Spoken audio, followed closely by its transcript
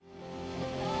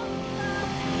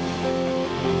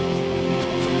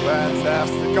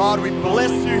Fantastic. God, we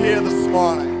bless you here this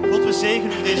morning. God, we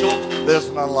zegenen u deze ochtend.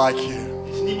 There's none like you.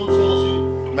 Er is niemand zoals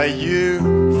u. May you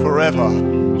forever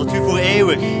Dat u voor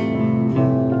eeuwig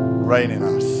reign in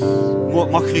us.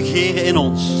 mag regeren in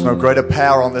ons. There's no greater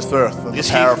power on this earth than Er is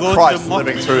the power geen of grotere Christ macht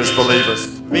living through his believers.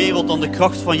 wereld dan de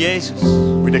kracht van Jezus.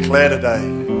 We declare today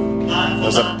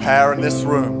there's a power in this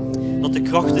room Dat de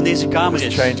kracht in deze kamer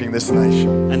that's is. changing this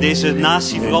nation. En deze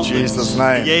natie In verandert. Jesus'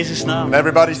 name. In Jezus' naam. And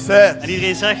everybody said, En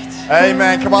iedereen zegt.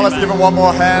 Amen. Come on, let's Amen. give him one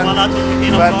more Maar hand. laten we het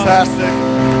beginnen applaus. Fantastic.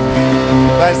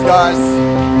 Thanks, guys.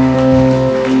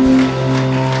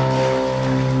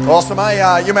 Awesome.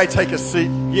 Hey, you may take a seat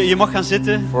Je mag gaan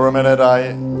zitten. for a minute.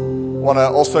 I want to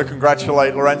also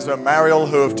congratulate Lorenzo and Mariel,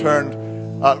 who have turned,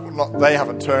 they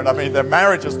haven't turned, I mean, their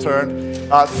marriage has turned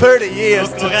 30 years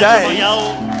Ook Lorenzo en today.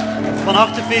 Mariel van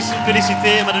harte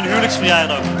feliciteren met een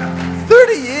huwelijksverjaardag.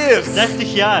 30 years.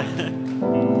 30 jaar.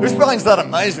 Who finds that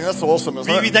amazing? That's awesome,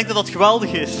 isn't Wie it? denkt dat dat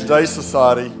geweldig is? Today's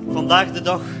society. Vandaag de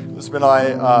dag. Lisbon and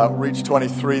I reached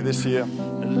 23 this year.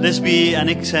 Lisby en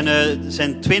ik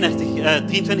zijn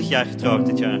 23 jaar getrouwd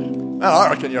dit jaar. And I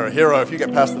reckon you're a hero. If you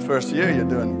get past the first year, you're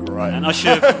doing great. En als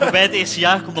je voorbij het eerste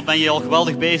jaar komt, dan ben je al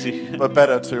geweldig bezig. But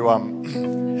better to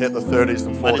hit the 30s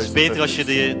and 40s. Maar het is beter and als je 50s.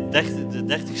 de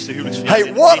 30ste huwelijksverjaardag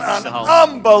Hey, de what 40ste haalt. an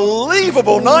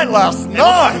unbelievable night last En wat een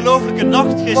night! ongelofelijke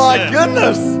nacht My gisteren.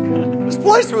 goodness! This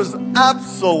place was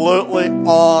absolutely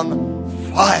on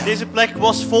fire. Deze plek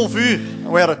was vol vuur.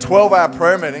 And we had a 12-hour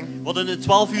prayer meeting. We hadden een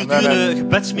 12 uur And then durende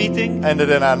gebedsmeeting. Ended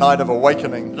in our night of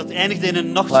awakening Dat eindigde in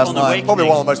een nacht last van night. Probably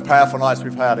one of awakening. the most powerful nights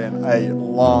we've had in a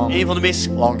long Een van de meest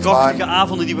long krachtige time.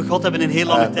 avonden die we gehad hebben in een heel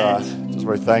lange And tijd. just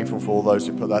very thankful for all those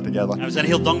who put that together. En we zijn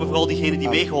heel dankbaar voor al diegenen die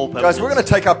meegeholpen Guys, hebben. we're going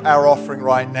to take up our offering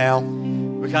right now.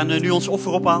 We gaan nu ons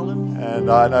offer ophalen. And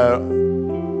I know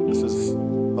this is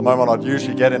the moment I'd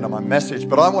usually get into my message,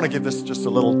 but I want to give this just a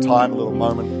little time, a little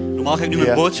moment. Normaal ga ik nu Yeah.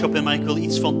 mijn boodschap in, maar ik wil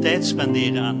iets van tijd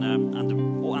spenderen aan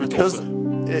het Because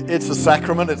offer. it's a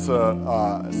sacrament, it's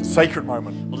a sacred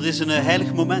moment. Want het is een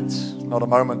heilig moment. It's not a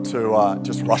moment to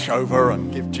just rush over and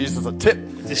give Jesus a tip.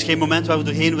 Het is geen moment waar we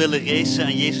doorheen willen racen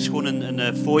en Jezus gewoon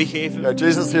een fooi geven. Yeah,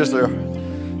 Jesus, here's the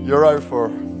euro for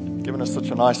giving us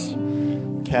such a nice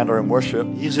candor in worship.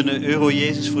 Hier is een euro,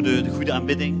 Jezus, voor de goede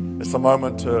aanbidding. It's a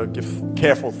moment to give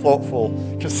careful, thoughtful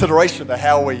consideration to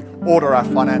how we order our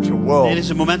financial Nee, world. het is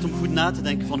een moment om goed na te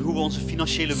denken van hoe we onze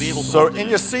financiële wereld So in ordenen.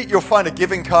 your seat, you'll find a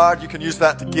giving card. You can use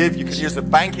that to give. You can use the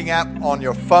banking app on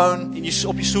your phone.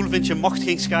 Op je stoel vind je een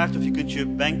machtigingskaart of je kunt je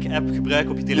bank-app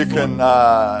gebruiken op je You telefoon.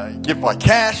 can give by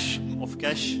cash Of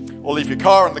cash. or leave your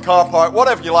car in the car park.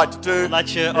 Whatever you like to do.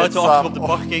 Laat je It's, auto achter op de oh,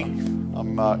 parking.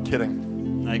 I'm kidding.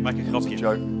 Nee, ik maak een grapje.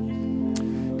 Joke.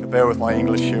 Can bear with my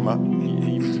English humor.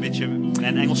 Je moet een beetje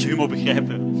mijn Engelse humor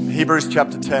begrijpen. Hebrews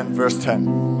chapter 10, verse 10.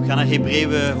 We gaan naar Hebreeën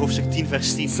hoofdstuk 10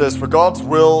 vers 10. It says, "For God's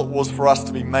will was for us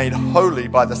to be made holy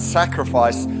by the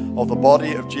sacrifice of the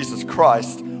body of Jesus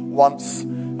Christ once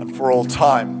and for all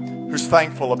time." Who's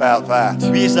thankful about that?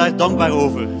 Wie is daar dankbaar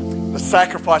over? The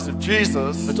sacrifice of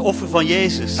Jesus Het offer van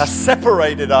Jezus has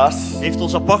separated us heeft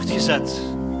ons apart gezet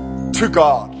to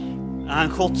God. aan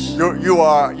God. You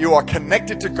are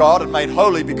connected to God and made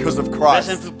holy because of Wij zijn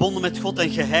Christ. verbonden met God en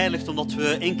geheiligd omdat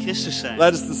we in Christus zijn.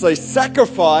 That is to say,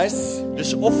 sacrifice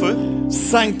Dus offer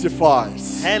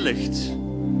sanctifies. heiligt.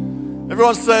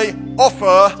 Everyone say,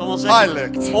 offer Dan wil zeggen,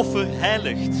 heiligt. offer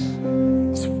heiligt.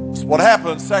 That's what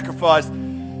happens. Sacrifice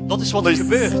Dat is wat er leads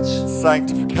gebeurt.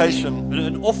 sanctification.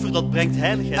 Een offer dat brengt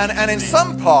heiligheid. And in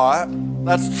some part,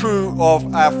 that's true of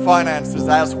our finances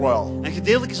as well. En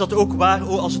gedeeltelijk is dat ook waar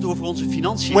als het over onze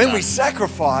financiën When we gaat.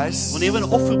 sacrifice, Wanneer we een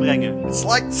offer brengen, it's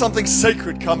like something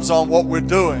sacred comes on what we're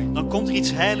doing. dan komt er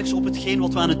iets heiligs op hetgeen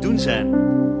wat we aan het doen zijn.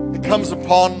 It comes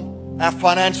upon our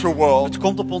financial world. Het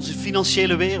komt op onze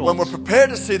financiële When wereld. we're prepared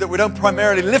to see that we don't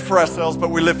primarily live for ourselves, but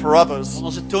we live for others. Want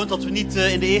als het toont dat we niet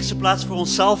in de eerste plaats voor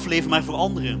onszelf leven, maar voor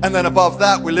anderen. And then above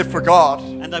that, we live for God.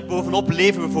 En daarbovenop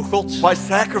leven we voor God. By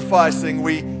sacrificing,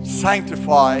 we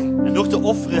sanctify. En door te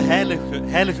offeren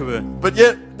heiligen we. But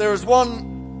yet, there is one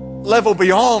level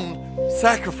beyond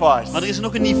sacrifice. Maar er is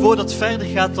nog een niveau dat verder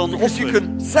gaat dan Because you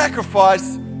offeren. can sacrifice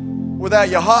without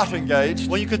your heart engaged.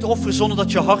 Want je kunt offeren zonder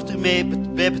dat je hart ermee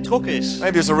bij betrokken is.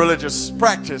 Maybe as a religious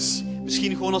practice.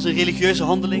 Misschien gewoon als een religieuze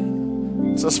handeling.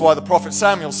 So that's why the prophet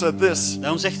Samuel said this.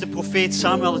 Daarom zegt de profeet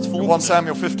Samuel het In 1 volgende.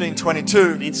 Samuel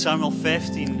 15:22. In 1 Samuel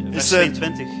 15 vers said-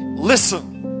 22. Listen,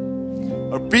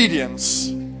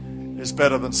 obedience is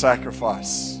better than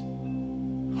sacrifice.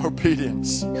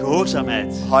 Obedience,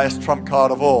 Gehoorzaamheid. highest trump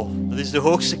card of all. Dat is de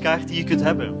hoogste kaart die je kunt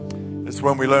hebben. It's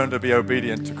when we learn to be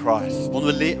obedient to Christ.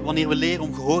 Wanneer we leren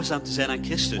om gehoorzaam te zijn aan When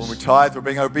we Christus. tithe, we're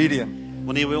being obedient.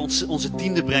 Wanneer we onze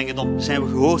tiende brengen, dan zijn we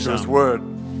to gehoorzaam. His Word.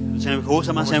 Dan zijn we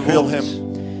gehoorzaam aan We zijn feel woord.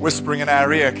 Him whispering in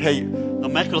our ear, hey,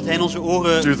 Dan merken we dat hij in onze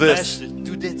oren Do this. luistert.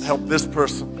 Doe dit. help this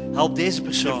person. Help deze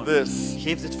persoon. Give this.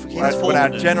 Geef het When our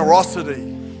volgende. generosity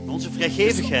Onze is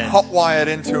vrijgevigheid hotwired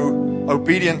into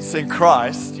obedience in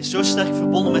Christ, is zo sterk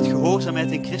verbonden met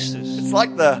gehoorzaamheid in Christus.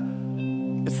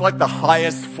 it's like the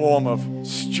highest form of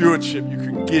stewardship you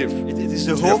can give Het is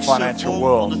de to your hoogste financial vorm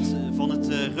world. van het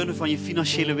runnen van je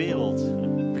financiële wereld.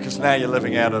 Because now you're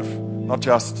living out of not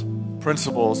just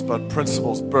principles, but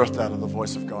principles birthed out of the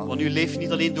voice of God. Want nu leef je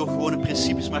niet alleen door gewone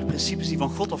principes, maar principes die van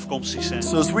God afkomstig zijn.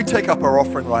 So as we take up our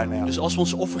offering right now, Dus als we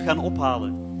ons offer gaan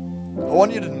ophalen, I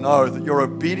want you to know that your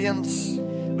obedience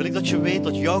wil ik dat je weet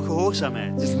dat jouw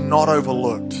gehoorzaamheid, is not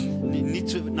overlooked.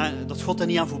 dat God er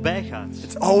niet aan voorbij gaat.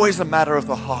 It's always a matter of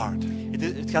the heart.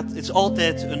 Het is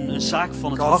altijd een zaak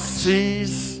van het God hart.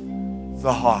 sees the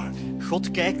heart.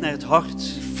 God kijkt naar het hart.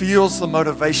 Feels the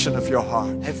motivation of your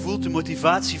heart. Hij voelt de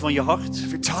motivatie van je hart.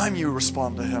 Every time you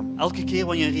respond to Him, Elke keer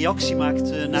wanneer je een reactie maakt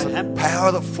there's naar a hem,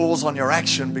 power that falls on your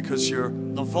action because you're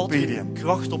dan valt er obedient,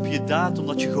 kracht op je daad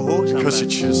omdat je gehoorzaam because you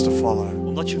bent. choose to follow.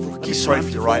 Omdat je ervoor Let me kiest om pray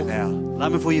hem for te you right volgen. now.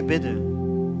 Laat me voor je bidden.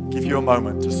 Give you a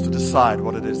moment just to decide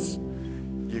what it is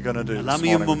you're going to do En laat this me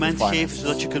je een morning with moment your geven finances.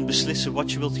 zodat je kunt beslissen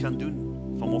wat je wilt gaan doen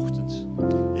vanochtend.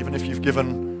 Even if you've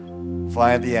given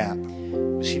via the app,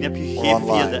 Misschien heb je Or gegeven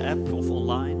via online. de app of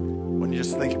online. when you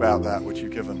just think about that, what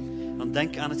you've given, Dan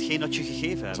denk aan hetgeen dat je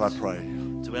gegeven as hebt. I pray.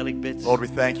 Terwijl ik bid. Lord, we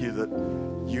thank you that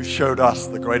you showed us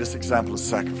the greatest example of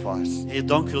sacrifice, Heer,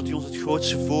 dank u dat u ons het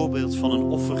grootste voorbeeld van een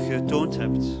offer getoond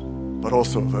hebt. but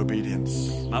also of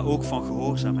obedience. Maar ook van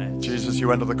gehoorzaamheid. Jesus, you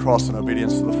went to the cross in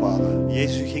obedience to the Father.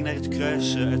 Jezus, u ging naar het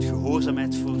kruis uit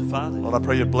gehoorzaamheid voor de Vader. Lord, I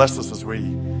pray you bless us as we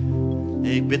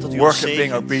Heer, ik bid dat u work ons at being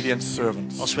zegent obedient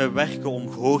servants. als wij werken om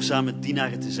gehoorzame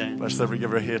dienaren te zijn. Bless every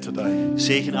giver here today.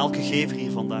 Zegen elke gever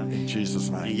hier vandaag. In Jesus'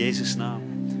 In name. Jezus' naam.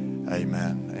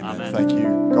 Amen. Amen. Amen. Thank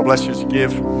you. God bless you as you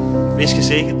give. Wees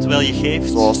gezegend terwijl je geeft.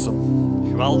 It's awesome.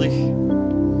 Geweldig.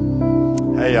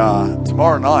 Hey,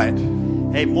 tomorrow night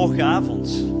Hey, morgenavond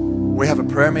we have a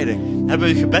prayer meeting. hebben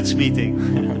we een gebedsmeeting.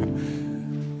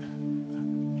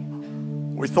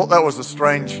 We thought that was a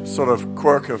strange sort of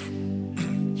quirk of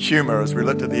humor as we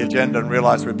looked at the agenda and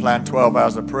realized we planned 12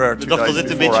 hours of prayer We 2 dachten dat days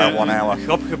dit een before beetje our 1 hour. een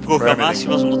grappige programmatie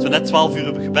was, omdat we net 12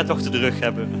 uur gebed achter de rug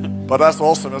hebben. But that's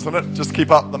awesome, isn't it? Just keep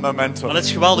up the Maar momentum. het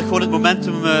is geweldig, gewoon het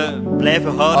momentum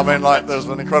blijven I houden. mean, like, there's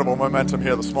an incredible momentum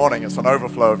here this morning. It's an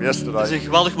overflow of Het is yesterday. een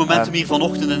geweldig momentum hier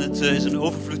vanochtend en het is een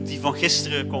overvloed die van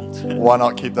gisteren komt. Why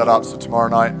not keep that up? So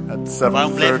tomorrow night at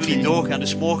Waarom blijven we niet 7:30, doorgaan?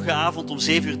 Dus morgenavond om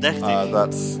 7:30.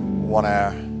 that's 1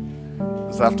 hour.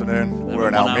 This afternoon, we're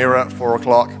in 1 hour. Almere at 4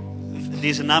 o'clock.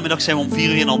 Deze namiddag zijn we om 4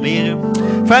 uur in Almere.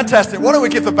 Fantastic. Why don't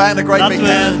we give the band a great Laten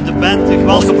big hand? we de band een geweldig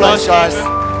Awesome applaus place, guys.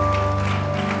 geven.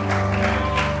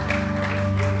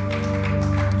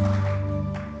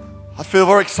 I feel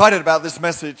very excited about this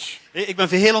message. Ik ben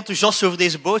heel enthousiast over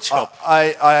deze boodschap.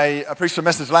 I preached a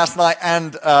message last night,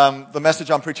 and the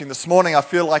message I'm preaching this morning, I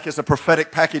feel like is a prophetic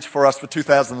package for us for Ik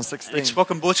 2016. sprak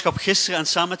een boodschap gisteren en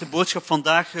samen met de boodschap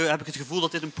vandaag heb ik het gevoel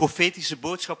dat dit een profetische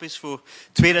boodschap is voor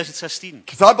 2016.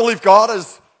 Because I believe God has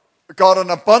got an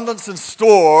abundance in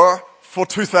store for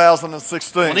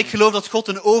 2016. Want ik geloof dat God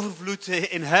een overvloed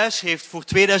in huis heeft voor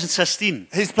 2016.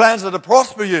 His plans are to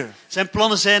prosper you. Zijn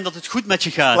plannen zijn dat het goed met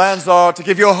je gaat. Plans are to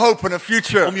give you a hope and a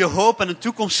future. Om je hoop en een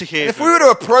toekomst te If we geven. were to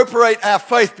appropriate our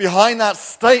faith behind that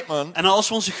statement, En als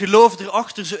we onze geloof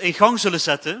erachter in gang zullen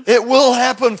zetten, it will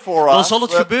happen for dan us. zal het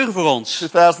that gebeuren voor ons.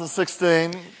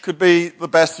 2016 could be the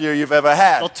best year you've ever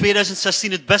had. Dat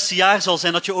 2016 het beste jaar zal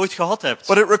zijn dat je ooit gehad hebt.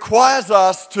 But it requires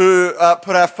us to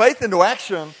put our faith into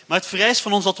action Maar het vereist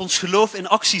van ons dat we ons geloof in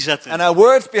actie zetten. and our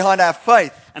words behind our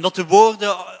faith En dat de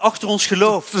woorden achter ons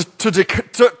geloof,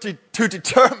 to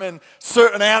determine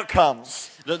certain outcomes.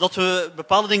 dat we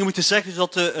bepaalde dingen moeten zeggen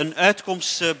zodat een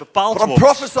uitkomst bepaald But I'm wordt.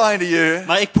 prophesying to you,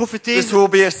 Maar ik profeteer this will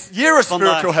be a year of vandaag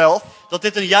spiritual health, dat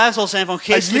dit een jaar zal zijn van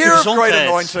geestelijke year of great gezondheid,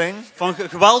 anointing, van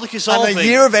geweldige and a zalving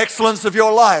year of excellence of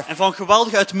your life. en van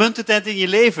geweldige uitmuntendheid in je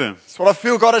leven. That's what I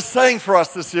feel God is saying for us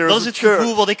this year Dat as is a het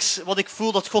gevoel church. wat ik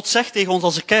voel dat God zegt tegen ons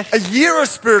als een kerk. A year of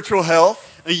spiritual health,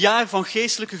 Een jaar van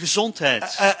geestelijke gezondheid.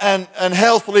 and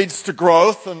health leads to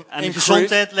growth and En increase.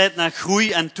 gezondheid leidt naar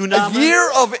groei en A toename.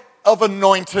 year of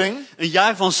anointing, Een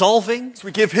jaar van zalving. so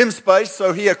we give Him space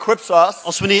so He equips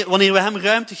us. Wanneer we hem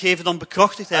ruimte geven, dan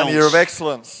bekrachtigt hij And a year of ons.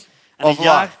 excellence En of een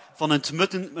jaar life. van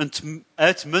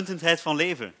uitmuntendheid van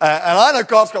leven. And I know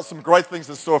God's got some great things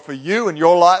in store for you and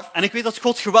your life. En ik weet dat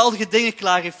God geweldige dingen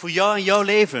klaar heeft voor jou en jouw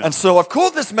leven. And so I've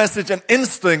called this message an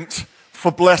instinct for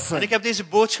En blessing. ik heb deze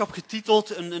boodschap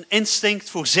getiteld een instinct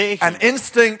voor zegen. An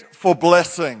instinct for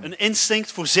blessing. Een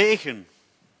instinct voor zegen.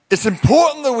 It's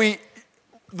important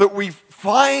that we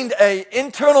find a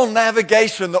internal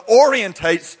navigation that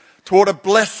orientates toward a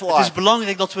blessed Het is life.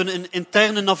 belangrijk dat we een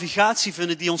interne navigatie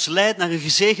vinden die ons leidt naar een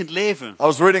gezegend leven. I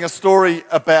was reading a story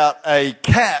about a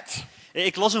cat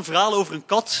Ik las een verhaal over een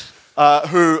kat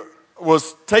who was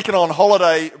taken on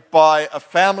holiday by a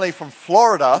family from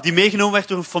Florida, die meegenomen werd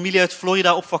door een familie uit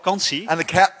Florida op vakantie. and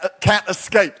the cat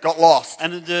escaped, got lost.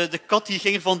 En de kat die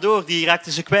ging er vandoor, die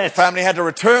raakte ze kwijt. The family had to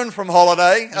return from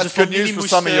holiday. Dus That's de good news familie for moest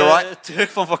some of you, right?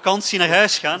 terug van vakantie naar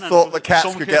huis gaan. En Thought the cats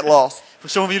could get lost. voor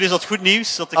sommigen van jullie is dat goed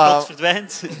nieuws, dat de kat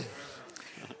verdwijnt.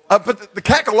 But the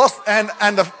cat got lost, and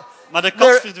Maar de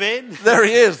kat verdween. there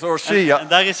he is, or she. En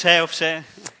daar is hij of zij.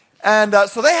 And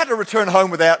so they had to return home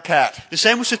without cat. Dus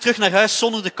zij moesten terug naar huis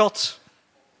zonder de kat.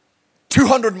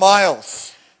 200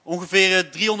 miles.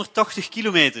 Ongeveer 380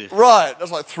 kilometer. Right,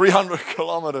 that's like 300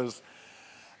 kilometers.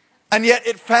 And yet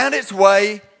it found its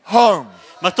way home.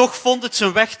 Maar toch vond het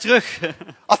zijn weg terug.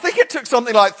 I think it took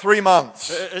something like 3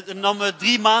 months. Het nam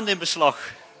 3 maanden in beslag.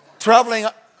 Traveling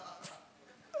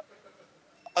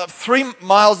 3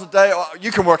 miles a day.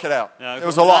 You can work it out. Ja, It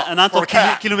was a lot een for aantal a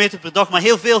cat. kilometer per dag, maar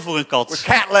heel veel voor een kat. With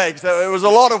cat legs. It was a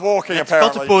lot of walking Met apparently.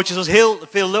 kattenpootjes was heel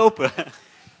veel lopen.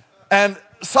 And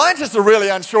scientists are really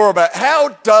unsure about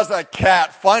how does a cat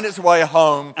find its way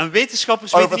home En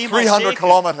wetenschappers weten over niet meer 300 zeker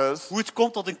kilometers. hoe het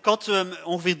komt dat een kat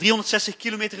ongeveer 360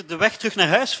 kilometer de weg terug naar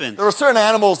huis vindt. There are certain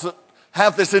animals that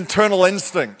have this internal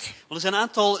instinct. Want er zijn een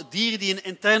aantal dieren die een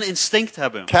interne instinct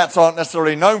hebben. Cats aren't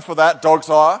necessarily known for that. Dogs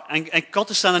are. En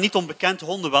katten staan er niet onbekend,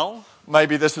 honden wel.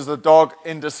 Maybe this is a dog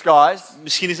in disguise.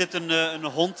 Misschien is dit een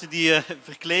hond die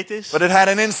verkleed is. But it had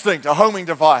an instinct, a homing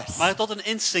device Maar het had een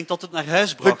instinct dat het naar huis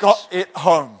that bracht. got it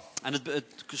home. En het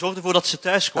zorgde ervoor dat ze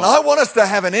thuis And kwam. I want us to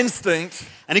have an instinct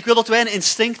En ik wil dat wij een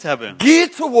instinct hebben.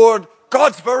 geared toward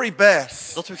God's very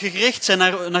best. Dat we gericht zijn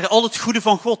naar al het goede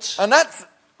van God. And that's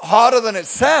harder than it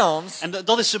sounds En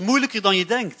dat is moeilijker dan je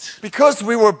denkt. because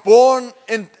we were born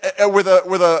in,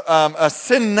 with a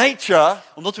sin nature.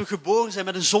 Omdat we geboren zijn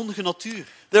met een zondige natuur.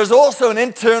 There's also an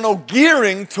internal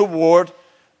gearing toward,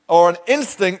 or an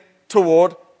instinct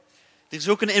toward Er is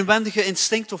ook een inwendige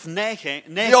instinct of neiging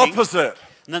the opposite.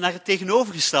 naar het I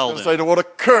tegenovergestelde. say the word a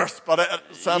curse, but it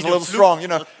sounds a Die little strong, you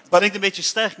know. dat But klinkt een beetje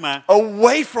sterk, maar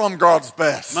away from God's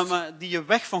best. die je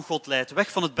weg van God leidt.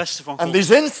 Weg van het beste van And God.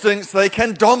 these instincts, they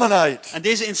can dominate. En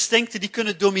deze instincten die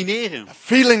kunnen domineren.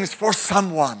 Feelings for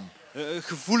someone.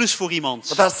 Gevoelens voor iemand.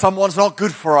 But that someone's not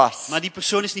good for us. Maar die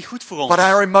persoon is niet goed voor But ons.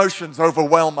 our emotions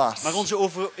overwhelm us. Maar onze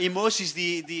emoties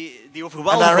die And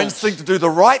overweldigen our ons. instinct to do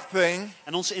the right thing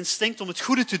En onze instinct om het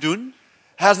goede te doen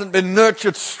hasn't been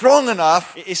nurtured strong enough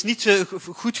is niet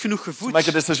goed genoeg to gevoed make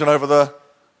a decision over the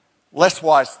less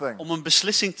wise thing. om een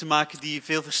beslissing te maken die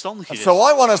veel verstandiger is. So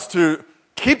I want us to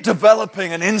keep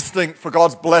developing an instinct for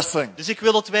God's blessing. Dus ik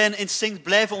wil dat wij een instinct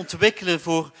blijven ontwikkelen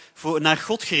naar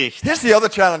God gericht. Here's the other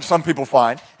challenge some people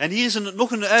find, En hier is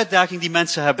nog een uitdaging die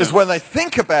mensen is hebben. when they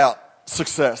think about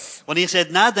success Wanneer zij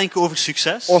nadenken over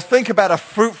succes, or think about a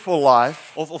fruitful life,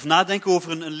 of nadenken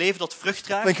over een leven dat vrucht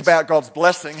draagt, think about God's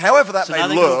blessing, however that ze may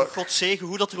nadenken over look, Gods zegen,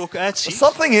 hoe dat er ook there's uitziet,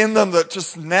 something in them that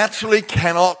just naturally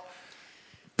cannot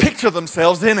picture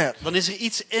themselves in it. dan is er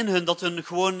iets in hun dat hun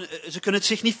gewoon, ze kunnen het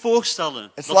zich niet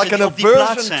voorstellen. It's Dat ze like an niet op die plaats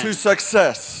aversion to zijn.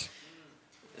 success.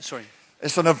 Sorry.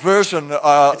 It's an aversion.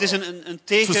 Het is een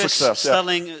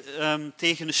tegenstelling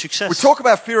tegen een succes. We talk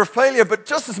about fear of failure, but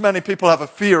just as many people have a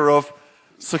fear of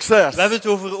success We hebben het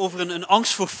over een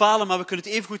angst voor falen, maar we kunnen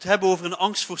het even goed hebben over een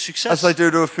angst voor as succes. they do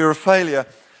to a fear of failure.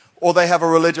 Or they have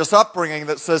a religious upbringing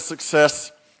that says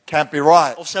success can't be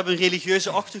right. Of ze hebben een religieuze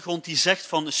achtergrond die zegt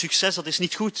van succes, dat is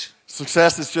niet goed.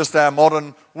 Success is just our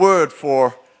modern word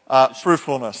for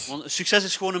fruitfulness. Want succes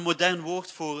is gewoon een modern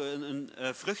woord voor een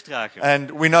vruchtdrager.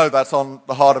 And we know that's on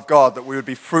the heart of God, that we would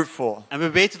be fruitful. En we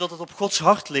weten dat het op Gods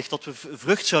hart ligt, dat we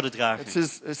vrucht zouden dragen.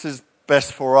 It's his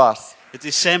best for us Het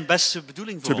is zijn beste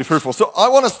bedoeling to voor be ons. fruitful. So I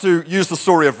want us to use the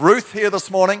story of Ruth here this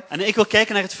morning. En ik wil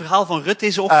kijken naar het verhaal van Rut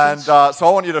deze And ochtend. so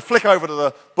I want you to flick over to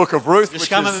the book of Ruth, Dus which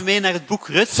ga met me is mee naar het boek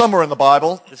Rut. somewhere in the Bible.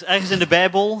 Dat is ergens in de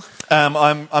Bijbel.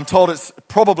 I'm told it's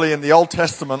probably in the Old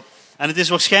Testament. En het is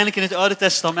waarschijnlijk in het Oude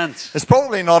Testament. It's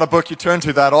probably not a book you turn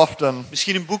to that often,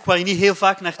 Misschien een boek waar je niet heel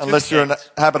vaak naar unless you're in the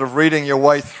terugkijkt. habit of reading your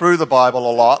way through the Bible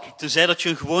a lot. Tenzij dat je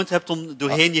een gewoonte hebt om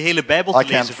doorheen je hele Bijbel I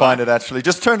te can't lezen. find vaak. it actually.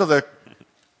 Just turn to the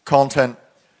content.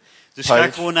 Dus ga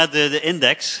page. gewoon naar de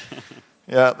index.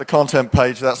 Yeah, the content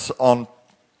page. It's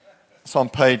on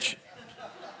page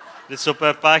Dit is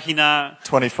op pagina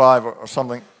 25 or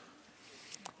something.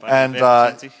 And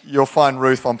 25. you'll find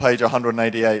Ruth on page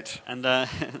 188. En dan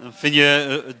vind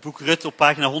je het boek Rut op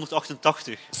pagina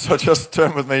 188. So just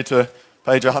turn with me to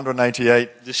page 188.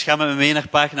 Dus ga met me mee naar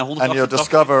pagina And you'll 188.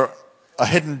 discover a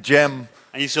hidden gem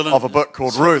En je zult of a book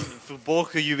called zo'n Ruth.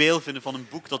 verborgen juweel vinden van een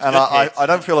boek dat And Rut heet. I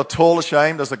don't feel at all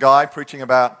ashamed as a guy preaching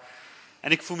about.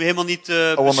 En ik voel me helemaal niet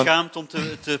woman. beschaamd om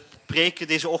te preken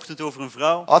deze ochtend over een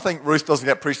vrouw. I think Ruth doesn't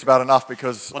get preached about enough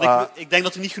because Want ik denk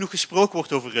dat er niet genoeg gesproken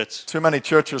wordt over Rut. too many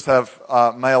churches have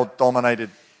male-dominated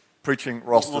preaching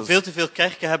Want rosters. veel te veel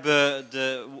kerken hebben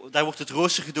daar wordt het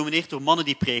rooster gedomineerd door mannen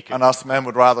die preken. And us men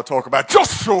would rather talk about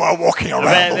Joshua walking around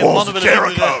Wij the walls mannen of willen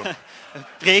Jericho. liever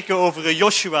preken over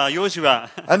Joshua.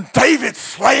 And David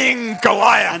slaying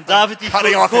Goliath. En David die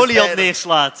cutting off his Goliath head.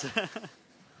 neerslaat.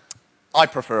 I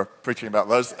prefer preaching about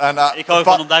those. And, Ik hou but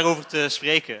ervan om daarover te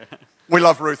spreken. we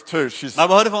love Ruth too. Maar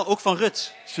we houden ook van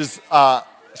Rut.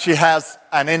 She has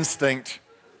an instinct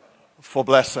for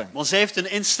blessing. Want zij heeft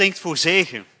een instinct voor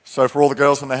zegen. So for all the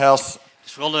girls in the house,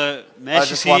 Dus voor alle I meisjes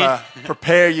just want hier. to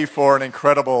prepare you for an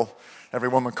incredible Every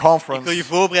Woman Ik wil je conference.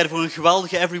 voorbereiden voor een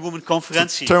geweldige Every Woman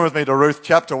conferentie. Turn with me to Ruth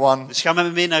chapter 1 Dus ga met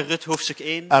me mee naar Rut hoofdstuk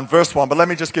 1. and verse 1. But let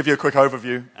me just give you a quick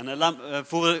overview. En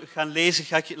voor we gaan lezen,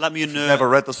 laat me je Never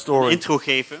read the een story. intro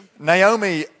geven.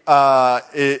 Naomi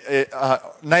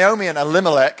and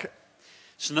Elimelech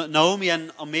Dus Naomi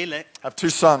en Amalek, have two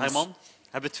haar sons. man,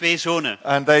 hebben 2 zonen.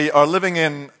 And they are living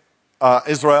in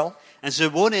Israel. En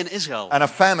ze wonen in Israël. And a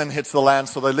famine hits the land,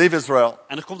 so they leave Israel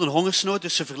En er komt een hongersnood,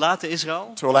 dus ze verlaten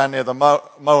Israël. to a land near the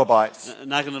Moabites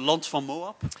Naar een land van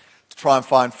Moab. to try and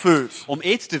find food. Om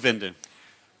eten te vinden.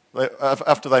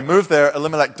 After they move there,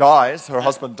 Elimelech dies, her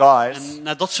husband dies. En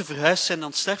nadat ze verhuisd zijn,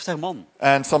 dan sterft haar man.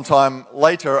 And sometime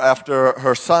later, after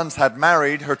her sons had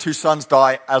married, her two sons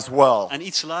die as well. En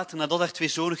iets later, nadat haar 2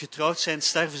 zonen getrouwd zijn,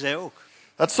 sterven zij ook.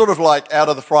 That's sort of like out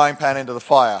of the frying pan into the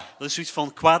fire. Dat is zoiets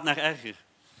van kwaad naar erger.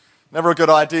 Never a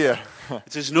good idea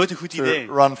Het is nooit een goed to idee.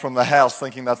 run from the house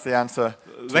thinking that's the answer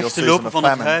to your Weg te season lopen of van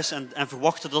het famine. huis en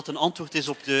verwachten dat een antwoord is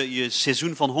op je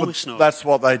seizoen van hongersnood. That's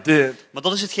what they did. Maar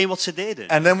dat is hetgeen wat ze deden.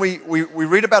 And then we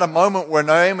read about a moment where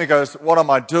Naomi goes, what am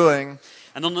I doing?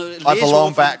 En dan I lezen we belong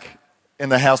over, back in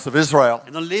the house of Israel.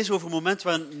 en dan lezen we over een moment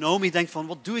waar Naomi denkt van,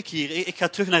 wat doe ik hier? Ik ga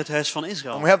terug naar het huis van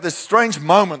Israël. And we have this strange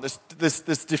moment,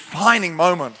 this defining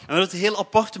moment, En we hebben het heel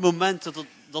aparte moment,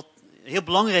 dat heel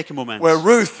belangrijke moment. where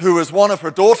Ruth, who is one of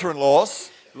her daughter-in-laws,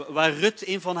 Waar Rut,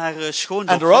 een van haar and her other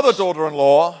schoondochters,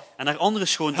 daughter-in-law en haar andere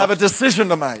have a schoondochter, decision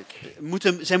to make.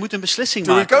 zij moeten een beslissing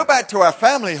Do we go maken. back to our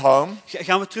family home,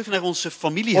 Gaan we terug naar onze or do we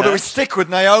familiehuis? stick with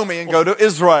Naomi and go to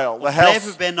Israel, the Of blijven we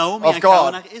house bij Naomi of en gaan we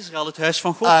God? naar Israël, het huis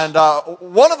van God? And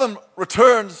one of them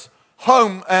returns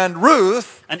home, and Ruth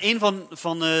En een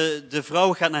van de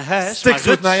vrouwen gaat naar huis, maar sticks with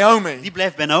Rut, Naomi die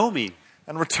blijft bij Naomi.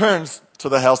 and returns to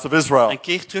the house of Israel. En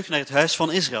keert terug naar het huis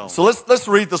van Israël. So let's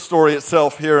read the story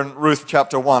itself here in Ruth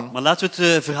chapter 1. Maar laten we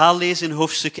het verhaal lezen in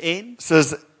hoofdstuk 1. It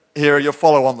says here, you'll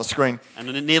follow on the screen. En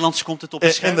in het Nederlands komt het op het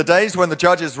In the scherm. days when the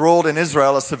judges ruled in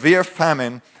Israel, a severe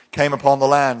famine came upon the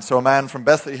land. So a man from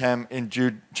Bethlehem in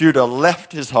Judah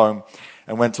left his home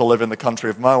and went to live in the country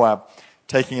of Moab,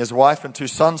 taking his wife and 2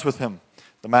 sons with him.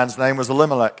 The man's name was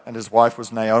Elimelech, and his wife was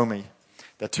Naomi.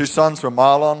 Their 2 sons were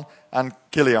Mahlon and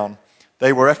Chilion.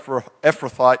 They were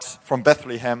Ephrathites from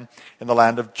Bethlehem in the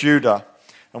land of Judah.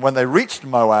 And when they reached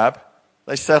Moab,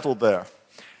 they settled there.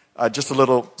 Just a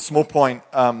little small point.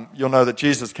 You'll know that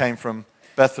Jesus came from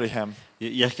Bethlehem,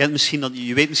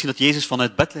 Je weet misschien dat Jezus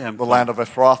vanuit Bethlehem the kwam, land of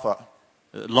Ephrathah.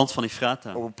 het land van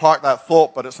Ephrata. We'll park that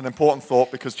thought, but it's an important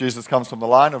thought because Jesus comes from the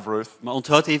line of Ruth. Maar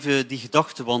onthoud even die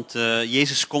gedachte, want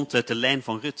Jezus komt uit de lijn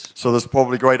van Rut. So there's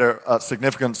probably greater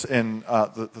significance in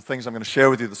the things I'm going to share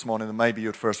with you this morning than maybe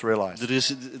you'd first realize.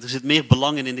 Er zit meer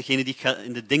belang in de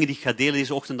dingen die ik ga delen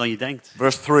deze ochtend dan je denkt.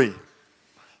 Verse 3.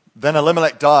 Then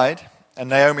Elimelech died, and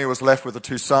Naomi was left with the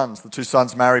 2 sons. The 2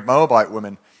 sons married Moabite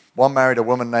women. One married a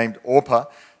woman named Orpah,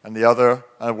 and the other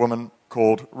a woman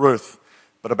called Ruth.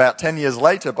 But about 10 years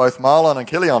later, both Mahlon and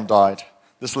Chilion died.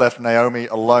 This left Naomi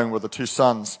alone with the 2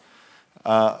 sons,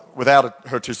 without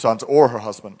her 2 sons or her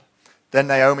husband. Then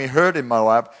Naomi heard in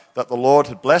Moab that the Lord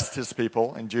had blessed his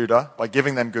people in Judah by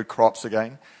giving them good crops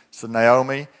again. So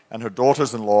Naomi and her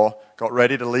daughters-in-law got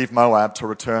ready to leave Moab to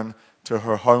return to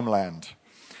her homeland.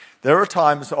 There are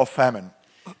times of famine.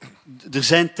 Er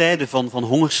zijn tijden van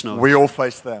hongersnood. We all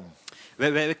face them.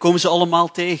 Wij komen ze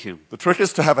allemaal tegen. The trick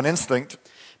is to have an instinct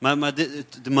Maar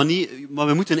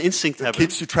we moeten een instinct It hebben.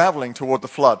 keeps you traveling toward the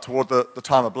flood, toward the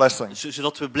time of blessing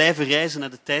Zodat we blijven reizen naar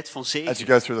de tijd van as you zegen.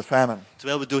 go through the famine.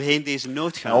 Terwijl we doorheen deze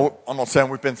nood gaan. Now, I'm not saying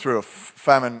we've been through a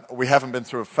famine. We haven't been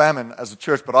through a famine as a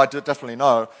church, but I definitely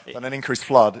know that an increased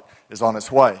flood is on its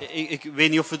way. Ik weet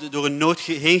niet of we door een nood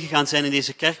heen gegaan zijn in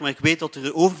deze kerk, maar ik weet dat er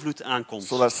een overvloed aankomt.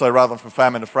 So let's say rather than from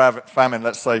famine to famine,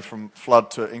 let's say from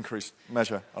flood to increased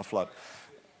measure of flood.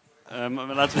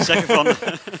 Maar laten we zeggen van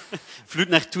vloed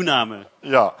naar toename.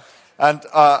 Yeah.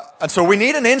 And so we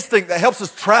need an instinct that helps us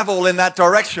travel in that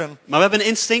direction. Maar we hebben een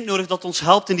instinct nodig dat ons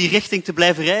helpt in die richting te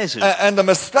blijven reizen. And the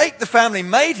mistake the family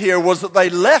made here was that they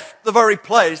left the very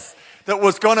place that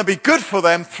was going to be good for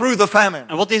them through the famine.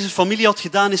 En wat deze familie had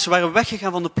gedaan is, ze waren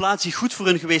weggegaan van de plaats die goed voor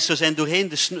hen geweest zou zijn doorheen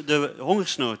de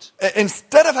hongersnood.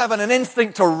 Instead of having an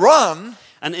instinct to run,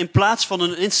 En in plaats van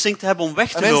een instinct te hebben om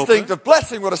weg an te instinct lopen, of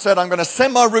blessing would have said, I'm going to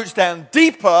send my roots down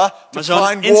deeper to maar zou een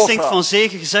find instinct water. van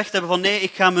zegen gezegd hebben van nee,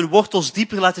 ik ga mijn wortels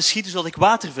dieper laten schieten zodat ik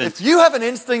water If vind. you have an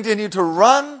instinct in you to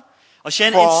run, Als jij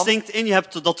een from- instinct in je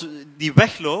hebt dat die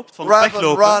wegloopt, van het rather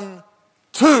than weglopen, run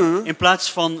to, in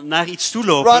plaats van naar iets toe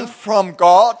run lopen, from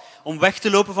God, om weg te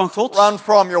lopen van God, run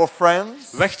from your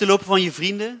friends weg te lopen van je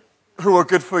vrienden, who are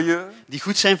good for you, die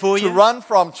goed zijn voor to je, run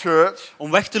from church,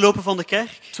 om weg te lopen van de kerk,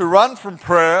 to run from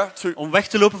prayer, om weg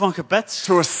te lopen van gebed,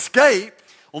 to escape,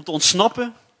 om te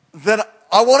ontsnappen, then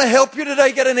I want to help you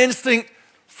today get an instinct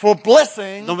for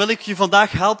blessing. dan wil ik je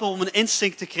vandaag helpen om een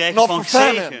instinct te krijgen Not van for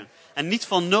famine. zegen en niet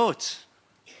van nood.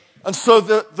 And so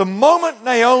the moment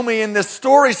Naomi in this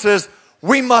story says,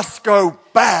 we must go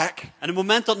back, En het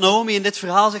moment dat Naomi in dit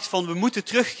verhaal zegt van we moeten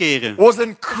terugkeren, was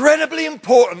incredibly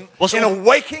important Was in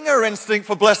awakening her instinct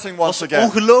for blessing was once again.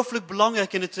 ongelooflijk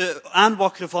belangrijk in het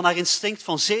aanwakkeren van haar instinct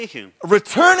van zegen.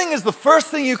 Returning is the first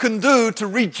thing you can do to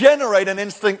regenerate an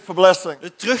instinct for blessing.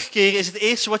 Het terugkeren is het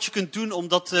eerste wat je kunt doen om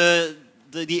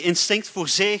die instinct voor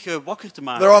zegen wakker te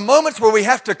maken. There are moments where we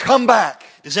have to come back.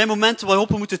 Er zijn momenten waarop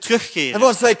we moeten terugkeren.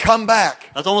 Everyone say, come back.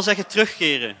 Laat allemaal zeggen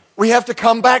terugkeren. We have to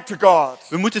come back to God.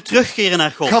 We moeten terugkeren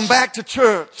naar God. Come back to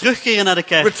church. Terugkeren naar de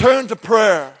kerk. Return to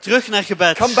prayer. Terug naar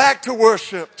gebed. Come back to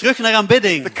worship. Terug naar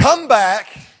aanbidding. The comeback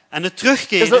En het is at the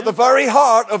terugkeren very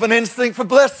heart of an instinct for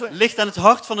blessing. ligt aan het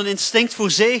hart van een instinct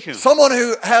voor zegen. Someone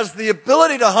who has the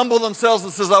ability to humble themselves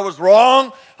and says, I was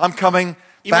wrong, I'm coming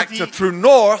back to true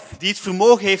north. Die het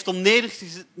vermogen heeft om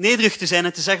nederig te zijn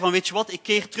en te zeggen van weet je wat, ik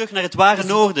keer terug naar het ware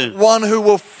noorden. One who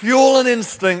will fuel an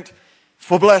instinct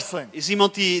for blessing. Is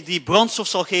iemand die brandstof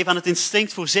zal geven aan het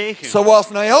instinct voor zegen. So whilst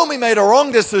Naomi made a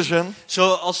wrong decision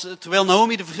Terwijl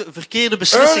Naomi de verkeerde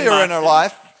beslissing earlier in her maakte,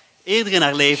 life, eerder in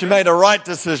haar she leven, made a right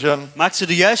decision maakte ze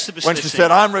de juiste when she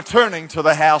beslissing. said, I'm returning to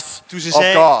the house Toen ze of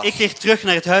zei, God. ik keer terug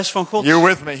naar het huis van God. You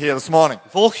with me here this morning?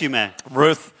 Volg je mij?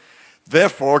 Ruth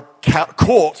therefore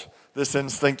caught this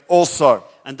instinct also.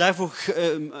 En daarvoor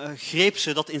greep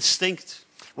ze dat instinct.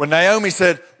 When Naomi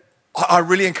said, I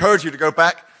really encourage you to go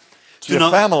back to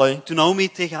your family, Toen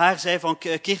Naomi tegen haar zei van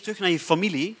keer terug naar je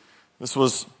familie, this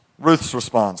was Ruth's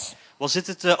response. was dit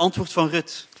het antwoord van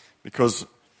Rut. Because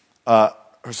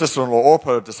her sister-in-law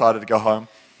Orpah decided to go home.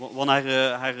 Want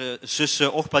haar zus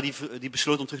Orpa die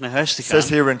besloot om terug naar huis te It says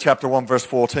gaan. here in chapter 1 verse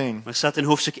 14, Maar staat in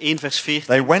hoofdstuk 1 vers 14.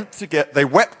 they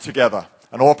wept together,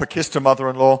 and Orpah kissed her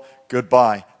mother-in-law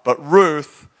goodbye. But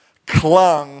Ruth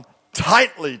clung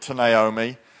tightly to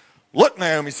Naomi. Look,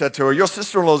 Naomi said to her, your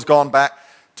sister-in-law has gone back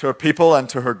to her people and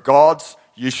to her gods.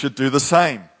 You should do the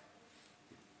same.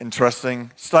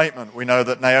 Interesting statement. We know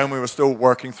that Naomi was still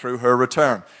working through her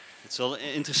return. Het is wel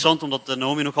interessant omdat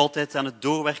Naomi nog altijd aan het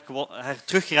doorwerken, haar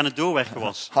terugkeer aan het doorwerken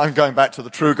was. I'm going back to the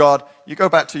true God. You go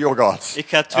back to your gods. Ik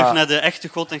ga terug naar de echte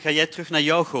God en ga jij terug naar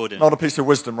jouw goden. Not a piece of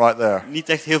wisdom right there. Niet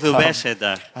echt heel veel wijsheid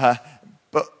daar.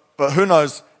 But who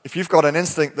knows, if you've got an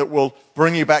instinct that will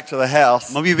bring you back to the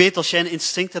house, Maar wie weet als jij een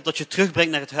instinct hebt dat je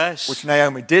terugbrengt naar het huis. which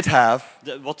Naomi did have,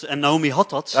 En Naomi had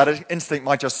dat. that instinct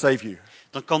might just save you.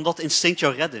 Dan kan dat instinct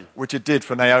jou redden. Which it did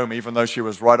for Naomi, even though she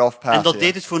was right off path En dat here.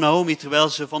 deed het voor Naomi terwijl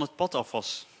ze van het pad af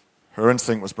was. Her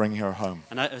instinct was bringing her home.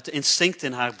 En het instinct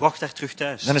in haar bracht haar terug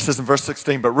thuis. Then it says in verse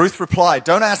 16, but Ruth replied,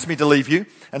 don't ask me to leave you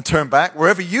and turn back.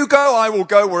 Wherever you go, I will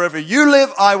go. Wherever you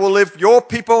live, I will live. Your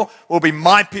people will be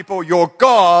my people. Your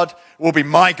God will be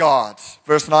my God.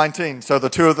 Verse 19, so the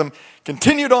two of them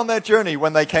continued on their journey.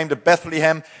 When they came to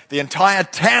Bethlehem, the entire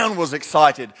town was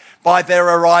excited by their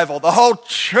arrival. The whole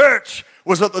church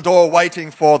was at the door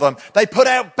waiting for them. They put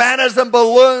out banners and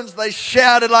balloons. They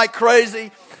shouted like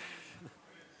crazy.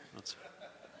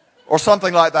 Or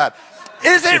something like that.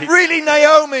 Is it really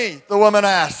Naomi? The woman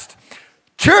asked.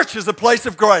 Church is a place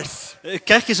of grace.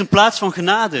 Kerk is een plaats van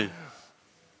genade.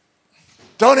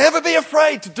 Don't ever be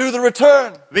afraid to do the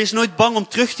return. Wees nooit bang om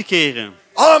terug te keren.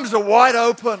 Arms are wide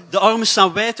open. De armen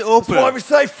staan wijd That's why open. we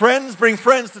say friends bring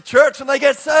friends to church and they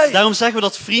get saved. Daarom zeggen we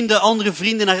dat vrienden andere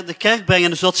vrienden naar de kerk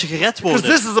brengen, zodat ze gered Because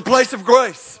worden. this is a place of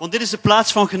grace. Want dit is de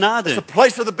plaats van It's genade. a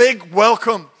place of the big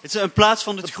welcome. Het is een plaats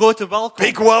van het grote welkom.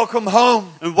 Big welcome home.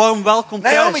 Een warm welkom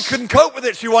Naomi thuis. couldn't cope with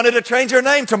it. She wanted to change her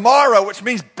name to Mara, which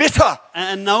means bitter.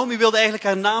 En Naomi wilde eigenlijk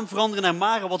haar naam veranderen naar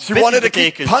Mara, wat She bitter wanted to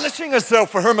keep betekent. punishing herself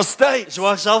for her mistakes. Ze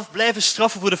wou zelf blijven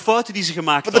straffen voor de fouten die ze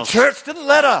gemaakt But the had. church didn't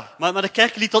let her. Maar de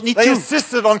kerk liet dat niet They toe.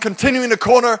 insisted on continuing to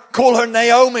call her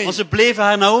Naomi. Want ze bleven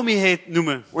haar Naomi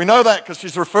noemen. We know that because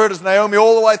she's referred as Naomi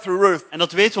all the way through Ruth. En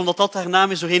dat weten we omdat dat haar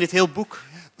naam is doorheen het heel boek.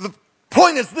 The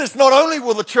point is this, not only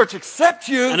will the church accept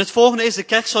En you, het volgende is, de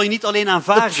kerk zal je niet alleen the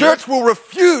aanvaarden. church will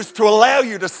refuse to allow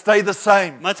you to stay the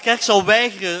same. Maar de kerk zal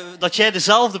weigeren dat jij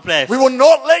dezelfde blijft. We will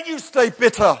not let you stay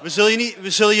bitter. We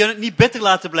zullen je niet bitter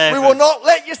laten We will blijven. not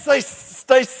let you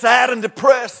stay sad and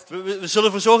depressed. We zullen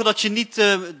ervoor zorgen dat je niet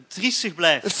triestig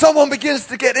blijft. If someone begins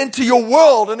to get into your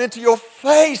world and into your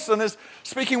face and is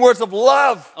speaking words of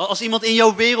love, Als iemand in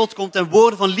jouw wereld komt en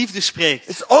woorden van liefde spreekt.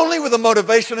 it's only with a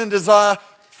motivation and desire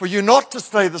for you not to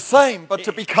stay the same, but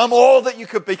to become all that you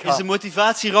could Is de become.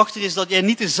 motivatie erachter is dat jij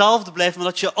niet dezelfde blijft, maar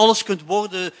dat je alles kunt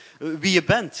worden wie je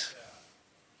bent.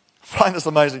 I find this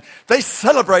amazing. They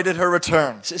celebrated her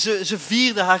return. Ze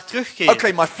vierden haar terugkeer.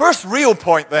 Okay, my first real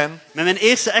point then, Met mijn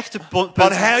eerste echte punt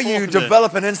on is how het you volgende.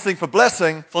 develop an instinct for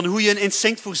blessing, Van hoe je een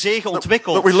instinct voor zegen that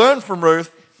ontwikkelt. we learned from Ruth,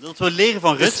 Dat we leren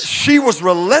van is Rut. she was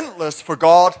relentless for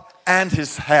God and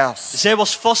his house. Zij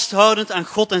was vasthoudend aan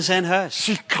God en zijn huis.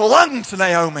 She clung to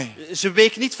Naomi. Ze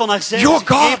week niet van haar zij. Your Ze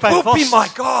greep God haar will be vast.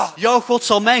 my God. Jouw God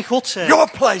zal mijn God zijn. Your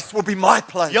place will be my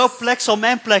place. Jouw plek zal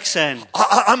mijn plek zijn.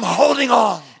 I'm holding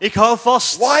on. Ik hou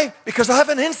vast. Why? Because I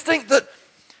have an instinct that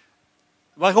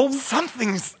Waarom?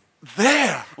 something's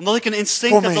there. Omdat ik een For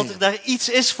instinct heb me. dat er daar iets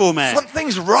is voor mij.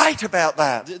 Something's right about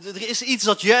that. Er is iets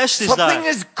dat juist is Something daar.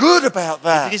 is good about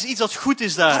Er that. is iets dat goed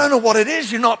is I don't daar. know what it is.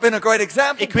 You've not been a great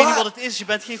example. Ik weet niet wat But het is. Je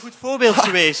bent geen goed voorbeeld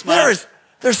geweest.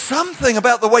 there's something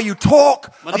about the way you talk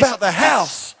Maar er is about the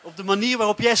house. op de manier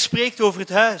waarop jij spreekt over het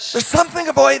huis. There's something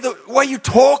about the way you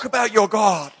talk about your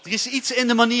God. Er is iets in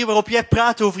de manier waarop jij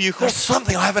praat over je There's God.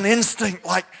 something. I have an instinct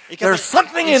like Ik heb there's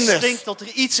something een in this. instinct dat er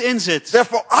iets in zit.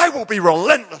 Therefore, I will be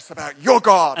relentless about your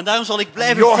God. En daarom zal ik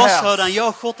blijven Your vasthouden house. aan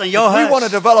jouw God en jouw If we want to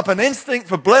huis. develop an instinct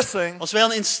for blessing, Als wij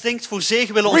een instinct voor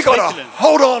zegen willen we got to ontwikkelen,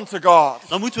 hold on to God.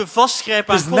 dan moeten we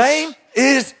vastgrijpen aan His God. name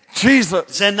is Jesus.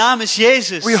 Zijn naam is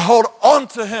Jezus. We hold on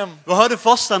to him. We houden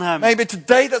vast aan hem. Maybe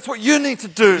today that's what you need to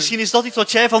do. Misschien is dat iets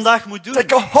wat jij vandaag moet doen.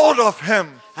 Take a hold of him. Hem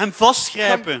Come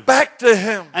vastgrijpen. back to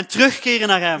him. En terugkeren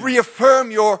naar hem.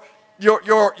 Reaffirm your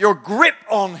grip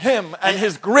on him and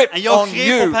his grip En jouw on greep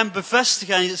you. op hem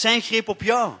bevestigen en zijn greep op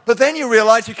jou. But then you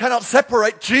realize you cannot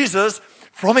separate Jesus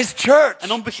from his church. En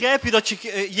dan begrijp je dat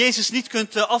je Jezus niet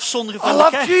kunt afzonderen I van de love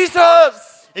kerk. Jesus,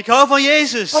 Ik hou van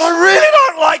Jezus. but I really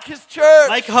don't like his Maar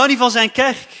church. ik hou niet van zijn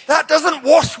kerk. That doesn't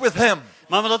wash with him.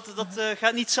 Maar dat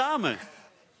gaat niet samen.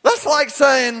 That's like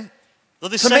saying,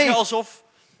 Dat is To zeggen me- alsof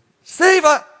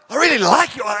Steve, I really like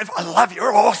you. I love you.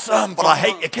 You're awesome, but I hate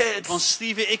your kids. van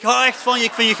Steven, ik hou echt van je,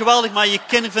 ik vind je geweldig, maar je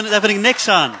kinderen, daar vind ik niks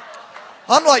aan.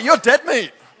 I'm like, you're dead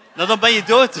meat. Nou, dan ben je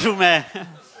dood voor mij.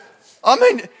 I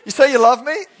mean, you say you love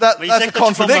me? Maar je That's a zegt dat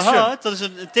je van me contradiction. houdt, dat is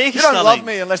een You don't love tegenstelling.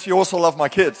 me unless you also love my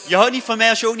kids. Je houdt niet van mij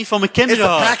als je ook niet van mijn It's kinderen a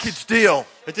houdt. package deal.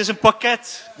 Het is een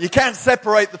pakket. You can't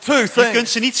separate the two Je kunt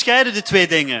things. ze niet scheiden, de twee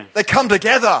dingen. They come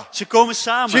together. Ze komen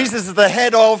samen. Jesus is the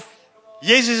head of.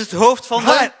 Jezus is het hoofd van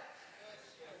de... Right.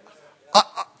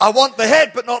 I want the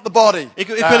head, but not the body. Ik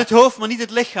wil het hoofd, maar niet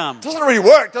het lichaam. Doesn't really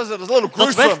work, does it? It's a little Dat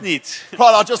gruesome. werkt niet.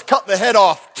 Right, I'll just cut the head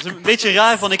off. Het is een beetje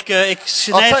raar van ik I'll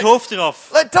snijd het take- hoofd eraf.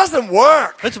 It doesn't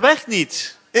work. Het werkt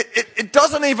niet. It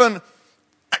doesn't even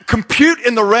compute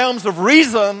in the realms of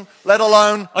reason, let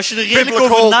alone Als je er redelijk over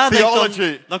biblical nadenkt,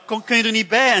 theology. dan kun je er niet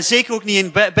bij. En zeker ook niet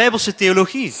in bijbelse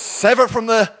theologie. Sever from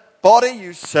the body,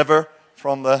 you sever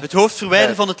from the Het hoofd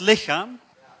verwijderen head. van het lichaam.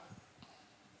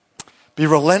 Be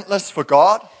relentless for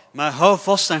God Maar hou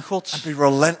vast aan God. and be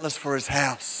relentless for his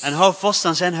house. En hou vast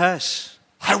aan zijn huis.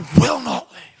 I will not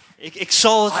leave. Ik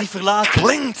zal het I niet verlaten.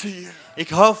 cling to you. Ik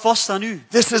hou vast aan u.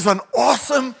 This is an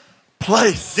awesome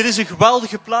place. Dit is een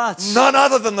geweldige plaats. None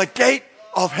other than the gate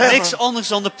of heaven. Niks anders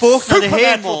dan de poort naar de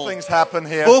Supernatural hemel. things happen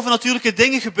here. Bovennatuurlijke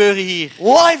dingen gebeuren hier.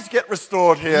 Lives get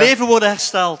restored here. Leven worden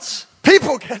hersteld.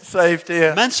 People get saved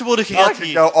here. Mensen worden I gered could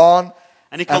hier. go on,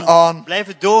 En ik and kan on.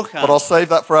 blijven but doorgaan. I'll save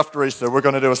that for after Easter. We're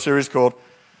going to do a series called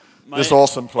Maar This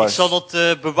Awesome ik Place. zal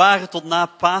dat bewaren tot na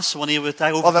Pasen, wanneer we het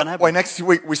daarover gaan Way hebben. next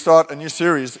week we start a new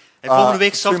series. En volgende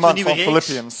week 2 starten we een months nieuwe on reeks.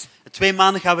 Philippians 2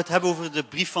 maanden gaan we het hebben over de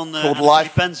brief van Called aan de Life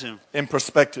Filippenzen. in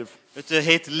Perspective. Het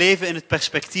heet leven in het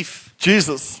perspectief.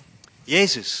 Jesus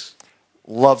Jezus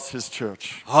loves his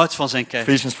church. houdt van zijn kerk.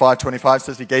 Ephesians 5:25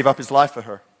 says he gave up his life for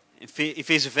her.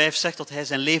 Efeze 5 zegt dat hij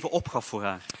zijn leven opgaf voor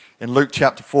haar. In Luke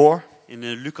chapter 4, In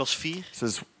Lucas 4. it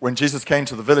says, when Jesus came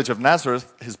to the village of Nazareth,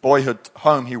 his boyhood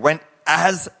home, he went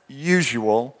as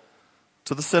usual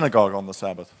to the synagogue on the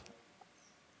Sabbath.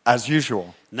 As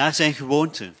usual. Naar zijn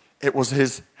gewoonte. It was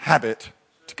his habit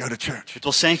to go to church. Het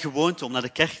was zijn gewoonte om naar de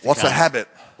kerk te What's a gaan. habit?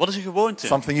 Wat is een gewoonte?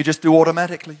 Something you just do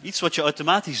automatically. Iets wat je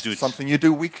automatisch doet. Something you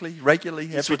do weekly, regularly,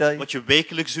 Iets every day. wat je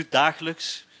wekelijks doet,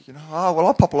 dagelijks. You know, oh, well,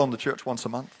 I'll pop along to church once a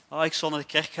month. Oh, ik zal naar de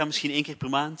kerk gaan, misschien 1 keer per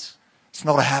maand. It's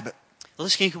not a habit. Dat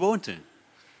is geen gewoonte.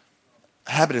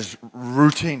 A habit is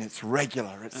routine, it's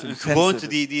regular, it's Een gewoonte,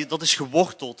 intensive. dat is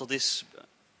geworteld. Dat is,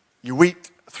 You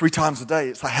eat 3 times a day,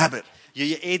 it's a habit.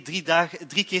 je eet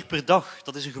 3 keer per dag.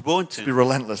 Dat is een gewoonte. Be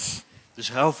relentless.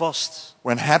 Dus hou vast.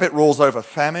 When habit rules over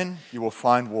famine, you will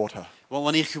find water. Want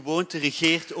wanneer gewoonte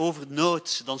regeert over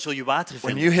nood, dan zul je water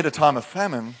When vinden. you hit a time of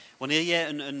famine, Wanneer jij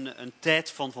een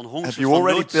tijd van honger, have van you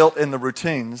already nood built in the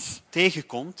routines,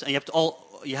 tegenkomt en je hebt al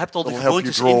de It'll help you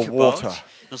gewoontes draw ingebouwd, water.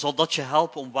 dan zal dat je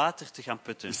helpen om water te gaan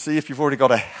putten. you see if you've already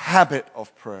got a habit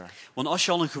of prayer, Want als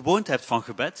je al een gewoonte hebt van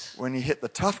gebed, when you hit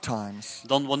the tough times,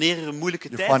 dan wanneer er een moeilijke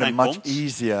you tijd find it much aankomt,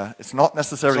 easier. It's not zal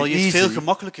necessarily je het veel easy,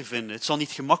 gemakkelijker vinden. Het zal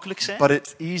niet gemakkelijk zijn, but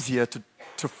it's easier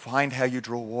to find how you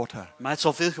draw water. maar het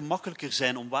zal veel gemakkelijker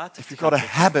zijn om water If te you've got gaan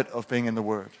a putten. habit of being in the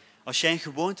Word, Als jij een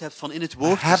gewoonte hebt van in het a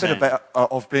woord te habit zijn,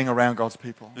 of being around God's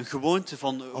people, een gewoonte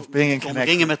van Of being in te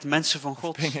omringen connect. met mensen van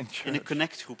God, being in in church. een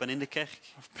connectgroep en in de kerk,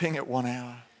 of being at 1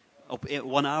 hour. op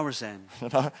 1 hour zijn. You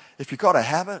know, if you've got a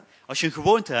habit, Als je een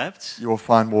gewoonte hebt, you will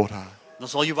find water. dan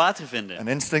zal je water vinden. An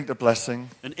instinct of blessing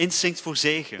Een instinct voor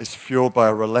zegen. is fueled by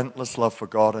a relentless love for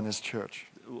God and His church.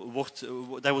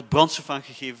 Daar wordt brandstof aan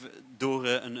gegeven door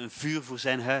een vuur voor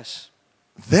zijn huis.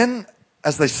 Then,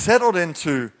 as they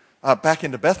settled back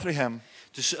into Bethlehem,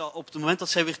 Dus op het moment dat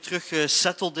zij weer terug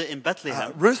settelden in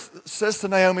Bethlehem, Ruth says to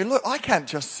Naomi, "Look, I can't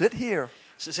just sit here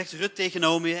ze zegt Rut tegen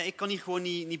Naomi, ik kan hier gewoon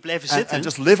niet blijven and zitten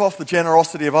just live off the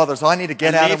generosity of others. I need to get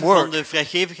en out and leven van work. de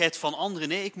vrijgevigheid van anderen.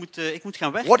 Nee, ik moet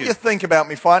gaan What do you werken. think about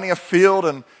me finding a field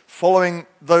and following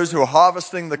those who are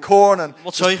harvesting the corn and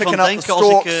Wat zou just je van picking up the denken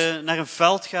als ik stalks? naar een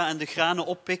veld ga en de granen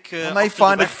oppik I may achter de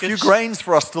find a few werkers? grains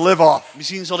for us to live off."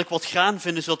 Misschien zal ik wat graan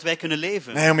vinden zodat wij kunnen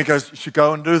leven. Naomi goes, "You should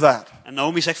go and do that." En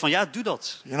Naomi zegt van ja, doe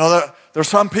dat. You know, there are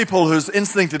some people whose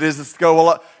instinct it is to go, "Well,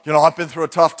 you know, I've been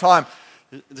through a tough time.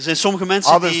 Er zijn sommige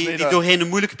mensen Others die need a- doorheen een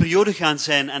moeilijke periode gaan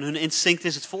zijn en hun instinct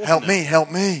is het Help volgende. me, help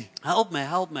me." Help mij,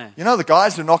 help mij. You know the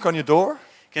guys who knock on your door?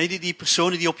 Ken je die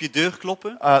personen die op je deur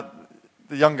kloppen?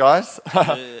 The young guys.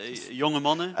 Jonge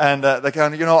mannen. And they're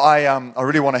going, "You know, I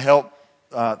really want to help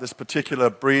this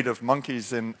particular breed of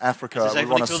monkeys in Ze Africa. We zeggen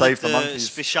want van to ik save wil the dit monkeys.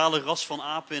 speciale ras van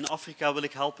apen in Afrika wil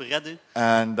ik helpen redden.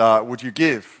 And would you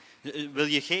give?" Wil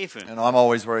je geven? And I'm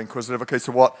always very inquisitive. Okay,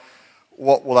 so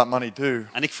what will that money do?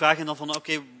 En ik vraag hen dan van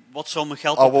oké, wat zal mijn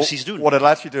geld Oh, dan well, precies doen? what it'll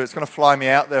actually do, it's going to fly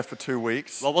me out there for 2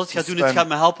 weeks. Wel, wat het gaat To doen, het gaat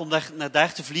me helpen om naar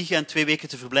daar te vliegen en 2 weken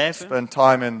te verblijven. spend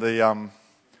time in the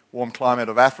warm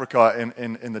climate of Africa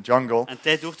in the jungle. En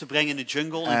tijd door te brengen in de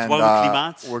jungle, in het And warme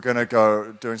klimaat. we're going to go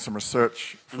doing some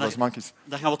research for En those monkeys.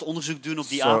 daar gaan we wat onderzoek doen op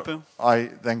die So apen. I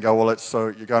then go, "Well, so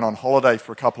you're going on holiday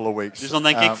for a couple of weeks. Dus dan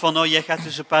denk ik van, nou, jij gaat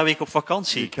dus een paar weken op You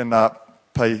vakantie. can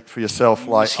pay for yourself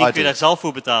like Misschien I kun je daar do. zelf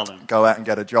voor betalen. Go out and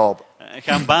get a job.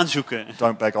 Ga een baan zoeken.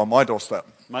 Don't beg on my doorstep.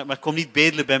 Maar kom niet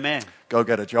bedelen bij mij. Go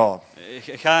get a job."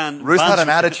 Ga een Ruth baan had an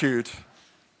zoeken. attitude.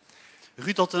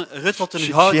 Ruth had een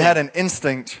She houding, had an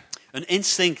instinct een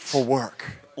instinct for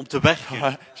work. om te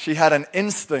werken. She had an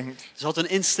instinct Ze had een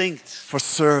instinct for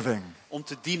serving. om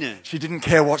te dienen. She didn't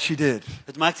care what she did.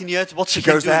 Het maakte niet uit wat ze She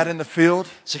ging goes out doen. in the field.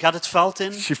 Ze gaat het veld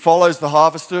in. She follows the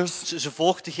harvesters. Ze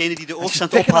volgt degene die de And oogst she's aan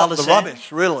het picking up ophalen the zijn. rubbish,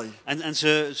 really. En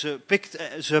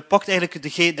ze pakt eigenlijk de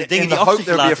dingen In die the hope there'll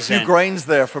be a achtergelaten few zijn. grains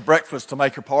there for breakfast to make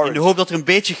her In de porridge. hoop dat er een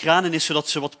beetje graan in is, zodat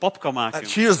ze wat pap kan maken. And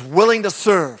she is willing to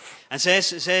serve. En zij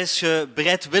is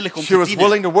bereidwillig om She te was dienen.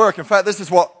 willing to work. In fact, this is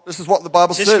what the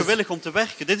Bible Ze is says. gewillig om te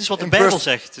werken. Dit is wat de In Bijbel verse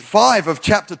zegt. 5 of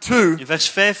chapter 2, In vers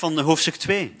 5 van hoofdstuk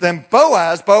 2. then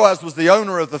Boaz was the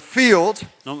owner of the field.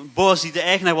 Dan Boas, die de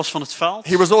eigenaar was van het veld.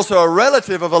 He was also a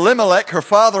relative of Elimelech, her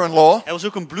father-in-law. Hij was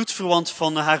ook een bloedverwant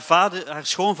van haar See,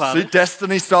 schoonvader.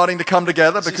 destiny starting to come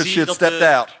together because Zie she je had dat stepped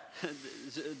out.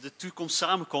 de toekomst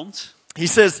samenkomt. He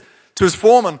says to his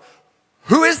foreman,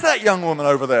 "Who is that young woman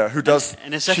over there? Who does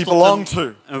En hij zegt she tot belong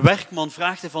to?" een werkman,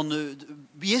 vraagt hij van,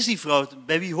 wie is die vrouw?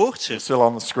 Bij wie hoort ze? Still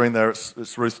on the screen there,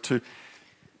 it's Ruth 2,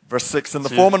 verse 6. And the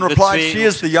So, foreman the replied, twee- "She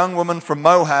is the young woman from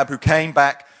Moab who came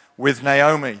back with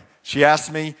Naomi. She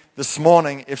asked me this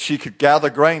morning if she could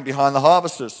gather grain behind the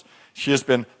harvesters. She has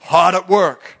been hard at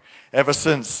work ever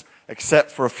since,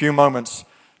 except for a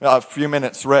few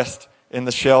minutes rest in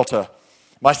the shelter.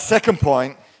 My second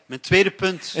point, Mijn tweede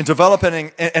punt in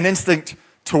developing an instinct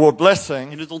toward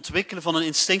blessing, in het ontwikkelen van een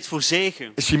instinct voor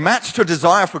zegen. is she matched her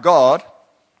desire for God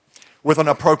with an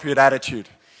appropriate attitude.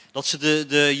 Dat ze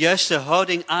de juiste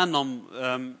houding aannam.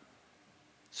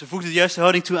 Ze voegde de juiste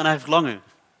houding toe aan haar verlangen.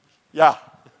 Ja.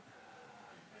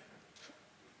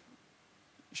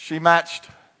 She matched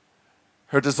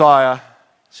her desire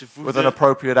Ze with an voegde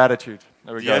appropriate attitude.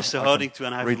 There we de go. juiste I can houding toe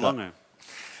aan haar read that. verlangen.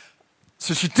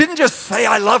 So she didn't just say,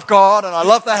 I love God and I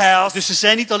love the house. Dus ze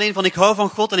zei niet alleen van ik hou van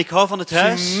God en ik hou van het She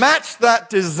huis. matched that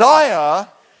desire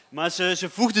Maar ze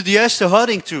voegde de juiste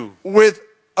houding toe. with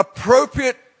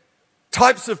appropriate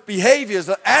types of behaviors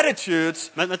and attitudes,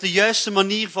 Met de juiste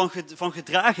manier van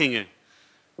gedragingen.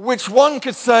 which one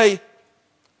could say,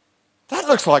 that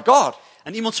looks like God.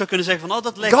 En iemand zou kunnen zeggen van, oh,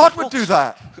 dat lijkt God op would God. do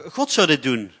that. God zou dit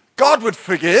doen. God would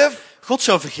forgive God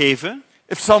zou vergeven.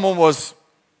 if someone was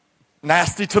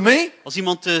nasty to me. Als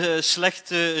iemand slecht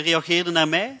reageerde naar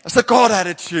mij. That's a God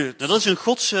attitude. Nou, dat is een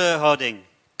godshouding.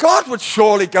 God would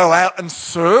surely go out and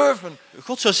serve and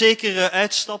God zou zeker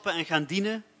uitstappen en gaan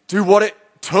dienen. do what it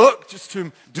took just to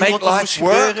Doen wat make er moest life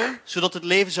work. gebeuren, zodat het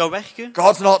leven zou werken.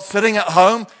 God's not sitting at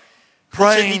home God zit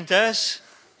praying niet thuis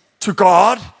to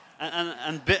God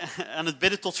en het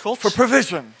bidden tot God. for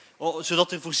provision.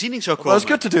 Zodat er voorziening zou Well, it's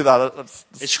komen. good to do that. That's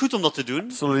Het is goed om dat te doen.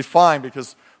 absolutely fine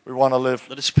because we want to live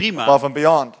Dat is prima. above and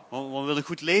beyond. Want we willen een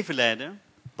goed leven leiden.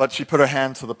 But she put her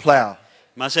hand to the plow.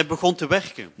 Maar zij begon te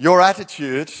werken. Your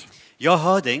attitude Jouw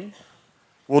houding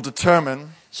will determine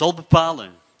zal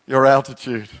bepalen. your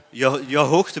altitude. Jouw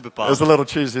hoogte It's bepalen. a little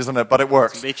cheesy, isn't it? But it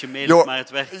works. Een beetje melig, maar het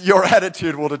werkt. Your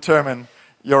attitude will determine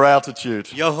your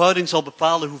altitude. Jouw houding zal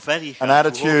bepalen hoe ver je gaat. An hoe hoog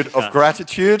attitude je of gaat.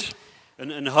 gratitude,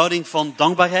 Een houding van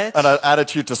dankbaarheid. an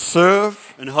attitude to serve.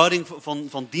 Een houding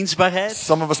van dienstbaarheid.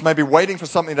 Some of us may be waiting for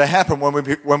something to happen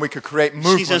when we could create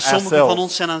Misschien zijn movement sommigen van ourselves.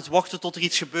 ons aan het wachten tot er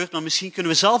iets gebeurt, maar misschien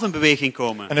kunnen we zelf in beweging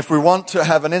komen. And if we want to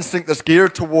have an instinct that's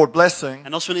geared toward blessing,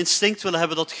 En als we een instinct willen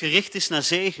hebben dat gericht is naar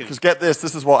zegen, because get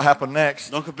this is what happened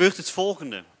next. dan gebeurt het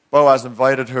volgende. Boaz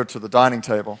invited her to the dining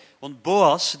table. Want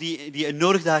Boas, die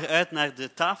nodigde haar uit naar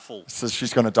de tafel. Says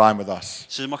she's going to dine with us.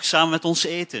 Ze mag samen met ons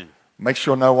eten. Make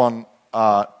sure no one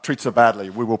treats her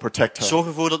badly. We will protect her. Zorg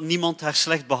ervoor dat niemand haar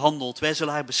slecht behandelt. Wij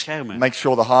zullen haar beschermen. Make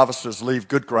sure the harvesters leave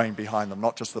good grain behind them,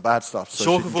 not just the bad stuff, so she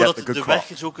Zorg can ervoor get dat the good de crop.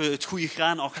 werkers ook het goede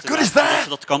graan good is achterlaten, that? zodat ze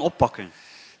dat kan oppakken.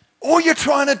 All you're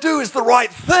trying to do is the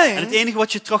right En het thing. enige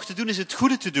wat je tracht te doen is het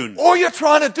goede te doen. All you're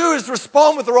trying to do is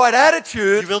respond with the right Je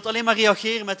attitude. wilt alleen maar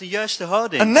reageren met de juiste And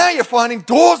houding. now you're finding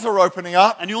doors are opening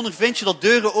up. En nu ondervind je dat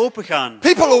deuren open gaan.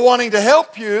 People are wanting to help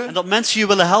En you. dat mensen je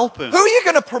willen helpen. Who are you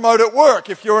going to promote at work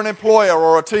if you're an employer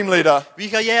or a team leader? Wie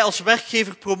ga jij als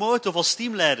werkgever promoten of als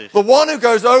teamleider? The one who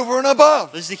goes over and above.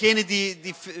 Dat is degene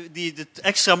die de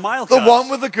extra mile The one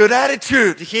gaat. with the good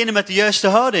attitude. Degene met de juiste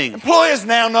houding. Employers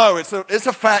now know it's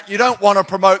a fact. You don't want to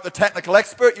promote the technical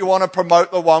expert. You want to promote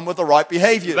the one with the right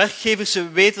behavior. Werkgevers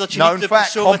weten dat je Known niet de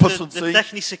fact, persoon met de competency.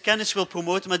 technische kennis wil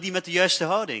promoten, maar die met de juiste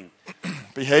houding.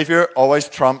 Behavior always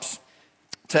trumps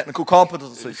technical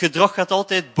competency. Gedrag gaat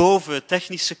altijd boven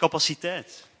technische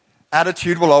capaciteit.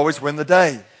 Attitude will always win the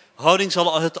day. Houding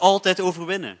zal het altijd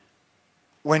overwinnen.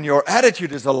 When your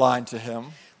attitude is aligned to Him,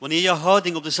 Wanneer je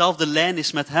houding op dezelfde lijn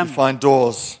is met you hem, find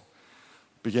doors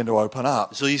begin to open up.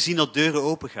 zul je zien dat deuren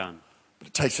open gaan. But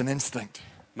it takes an instinct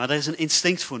Maar daar is een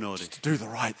instinct voor nodig. to do the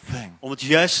right thing, Om het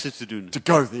juiste te doen. to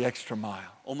go the extra mile.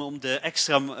 Om de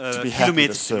extra be happy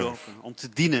kilometers to te serve. lopen. Om te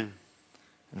dienen.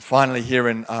 And finally, here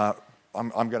in,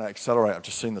 I'm going to accelerate. I've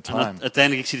just seen the En time.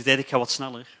 uiteindelijk, ik zie de tijd, ik ga wat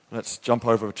sneller. Let's jump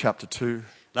over to chapter 2.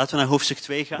 Laten we naar hoofdstuk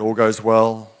 2 It gaan. all goes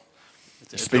well.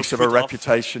 Het Speaks of loopt a goed af.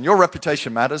 reputation. Your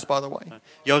reputation matters, by the way.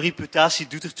 Jouw reputatie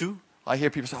doet ertoe. I hear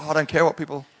people say, "Oh, I don't care what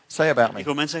people say about me." Ik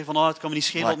hoor mensen zeggen van, oh, het kan me niet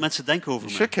schelen wat mensen denken over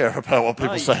You me. should care about what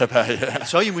people say about you, Het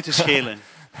zou je moeten schelen.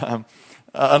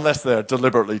 unless they're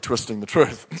deliberately twisting the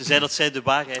truth. Tenzij dat zij de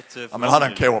waarheid I mean, I don't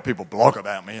veranderen. care what people blog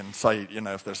about me and say,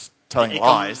 if they're telling Ik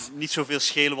kan lies. niet zoveel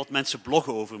schelen wat mensen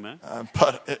bloggen over me.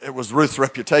 But it was Ruth's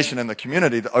reputation in the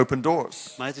community that opened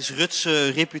doors. Maar het is Ruth's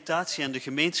reputatie en de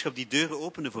gemeenschap die deuren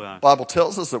openen voor haar. The Bible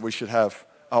tells us that we should have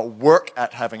work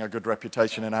at having a good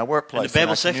reputation in our En workplace. de Bijbel in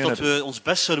our zegt dat community. we ons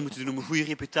best zouden moeten doen om een goede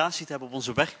reputatie te hebben op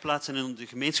onze werkplaats en in de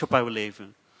gemeenschap waar we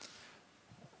leven.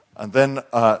 And then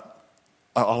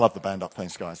I'll have the band up.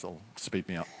 Thanks, guys. They'll speed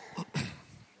me up.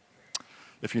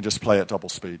 If you just play at double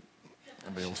speed,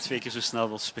 it'll be awesome. 2 keer zo snel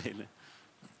wil spelen.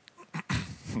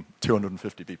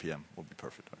 250 BPM will be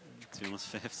perfect.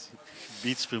 250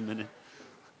 beats per minute.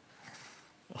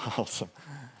 Awesome.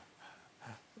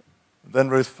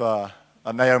 Then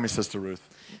Naomi says to Ruth,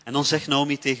 En dan zegt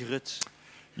Naomi tegen Rut,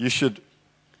 you should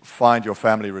find your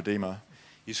family redeemer.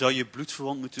 je zou je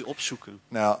bloedverwant moeten opzoeken.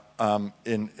 Now,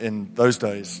 in those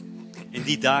days, In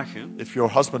die dagen, if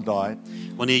your husband died,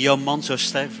 wanneer jouw man zou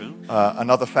sterven,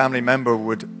 another family member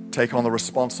would take on the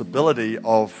responsibility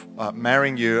of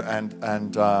marrying you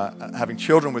and having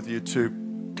children with you to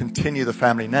continue the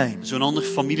family name. zo'n ander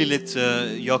familielid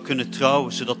jou kunnen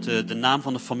trouwen, zodat de naam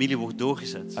van de familie wordt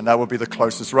doorgezet. And that would be the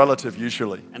closest relative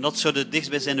usually. En dat zou de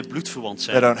dichtstbijzijnde bloedverwant They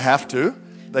zijn. don't have to.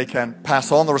 They can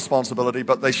pass on the responsibility,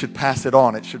 but they should pass it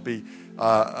on. It should be,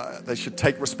 they should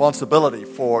take responsibility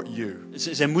for you.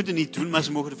 Zij moeten niet doen, maar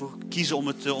ze mogen ervoor kiezen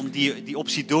om die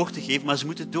optie door te geven, maar ze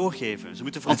moeten het doorgeven. Ze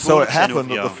moeten And so it verantwoordelijk zijn happened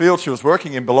over that the jou. field she was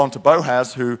working in belonged to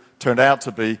Boaz, who turned out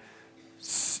to be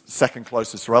second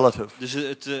closest relative. Dus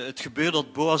het gebeurde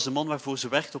dat Boas, de man waarvoor ze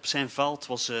werkte op zijn veld,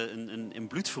 was een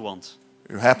bloedverwant.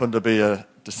 Who happened to be a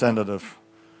descendant of,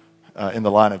 in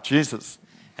the line of Jesus.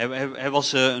 Hij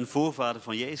was een voorvader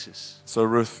van Jezus. So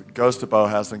Ruth goes to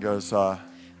Boaz and goes,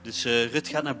 Dus Rut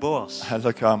gaat naar Boas. hey,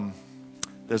 look,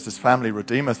 there's this family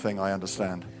redeemer thing, I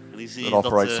understand, En die zie that je dat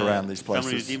operates around these Family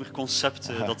places. Redeemer concept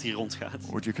dat hier rondgaat.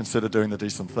 Would you consider doing the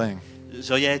decent thing?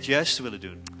 Zou jij het juiste willen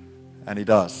doen? And he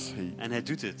does. He En hij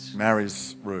doet het.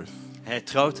 marries Ruth. Hij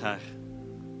trouwt haar.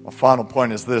 My final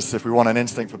point is this: if we want an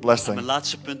instinct for En mijn blessing,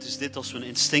 laatste punt is dit: als we een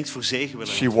instinct voor zegen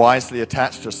willen. she wisely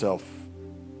attached herself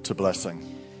to blessing.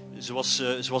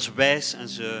 Ze was wijs en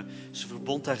ze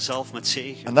verbond haarzelf met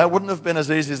zegen. And that wouldn't have been as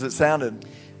easy as it sounded.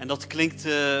 En dat klinkt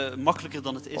makkelijker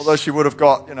dan het is. Although she would have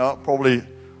got, probably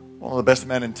one of the best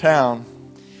men in town.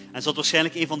 En ze had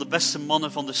waarschijnlijk een van de beste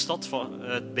mannen van de stad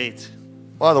beet.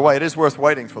 By the way, it is worth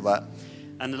waiting for that.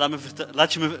 En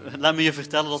laat me je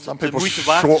vertellen dat Some het de people moeite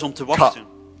waard is om te shortcut wachten.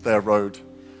 their road.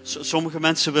 Sommige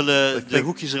mensen willen de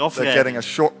hoekjes eraf they're getting rijden.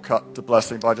 a shortcut to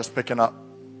blessing by just picking up,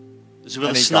 Ze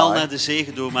willen any snel guy. naar de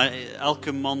zegen door, maar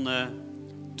elke man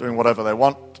doing whatever they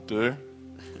want to do.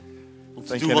 om te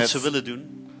Thinking doen wat ze it's- willen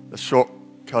doen. The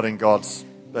shortcutting God's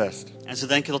best. En ze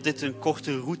denken dat dit een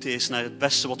korte route is naar het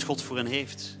beste wat God voor hen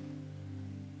heeft.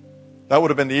 That would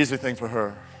have been the easy thing for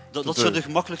her. Dat to zou do. de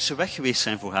gemakkelijkste weg geweest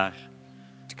zijn voor haar.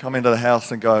 To come into the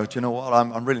house and go, do you know what?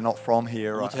 I'm really not from Om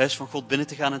here. het huis van God binnen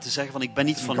te gaan en te zeggen van ik ben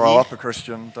niet I van grow up hier. a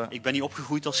Christian. Ik ben niet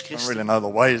opgegroeid als I don't christen. really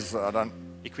know the ways. I don't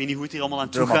Ik weet niet hoe het hier allemaal aan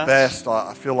do toe my gaat. best.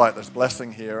 I feel like there's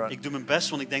blessing here. Ik doe mijn best,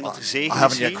 want ik denk dat er I zegen is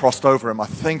haven't yet hier. crossed over in my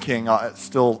thinking. It's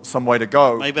still some way to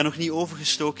go. Maar ik ben nog niet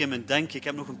overgestoken in mijn denken. Ik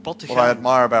heb nog een pad te What I gaan.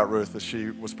 admire about Ruth is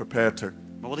she was prepared to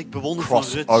Maar wat ik bewonder van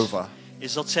cross Rut over.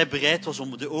 is dat zij bereid was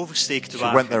om de oversteek te She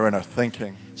went wagen. there in her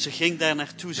thinking. Ze ging daar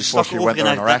naartoe. Ze Before stak she over went in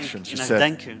there in haar, her action, she in haar said,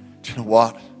 denken. Do you know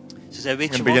what? Ze zei, I'm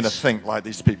weet je going to begin to wat? think like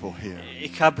these people here.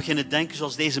 Ik ga beginnen denken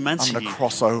zoals deze I'm mensen going to hier.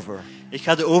 cross over. Ik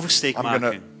ga de oversteek I'm going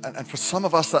maken. to, and for some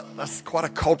of us, that's quite a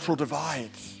cultural divide.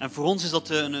 En voor ons is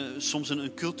dat soms een We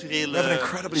have an culturele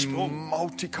incredibly sprong.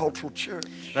 multicultural church.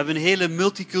 We hebben een hele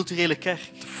multiculturele kerk.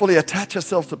 To fully attach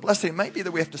ourselves to blessing, maybe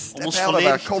that we have to Om step ons out of our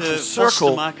volledig cultural vast te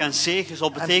circle maken aan zegen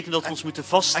zal betekenen dat we ons moeten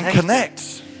and vasthechten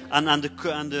connect.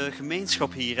 aan de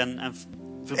gemeenschap hier en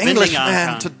verbindingen Englishman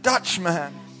aangaan. to Dutchman.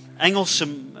 Engelse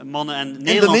mannen en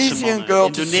Nederlandse Indonesian mannen. girl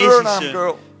to Suriname girl.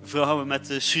 Indonesische vrouwen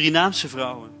met Surinaamse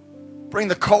vrouwen. Bring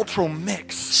the cultural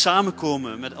mix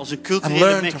Samenkomen als een and culturele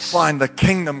learn to mix. find the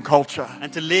kingdom culture En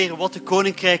te leren wat de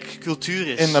koninkrijk cultuur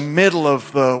is. in the middle of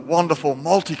the wonderful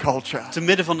multiculture. Te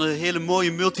midden van de hele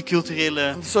mooie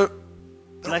multiculturele. And so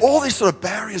there are all these sort of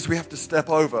barriers we have to step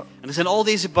over. En er zijn al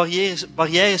deze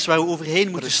barrières waar we overheen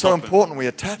But moeten it's so stappen. important we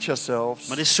attach ourselves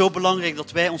Maar het is zo belangrijk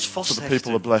dat wij ons to the people of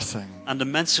vasthechten blessing, aan de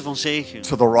mensen van zegen.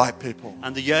 to the right people.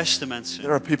 Aan de juiste mensen.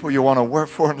 There are people you want to work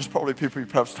for, and there's probably people you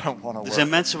perhaps don't want to Er zijn work.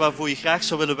 mensen waarvoor je graag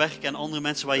zou willen werken en andere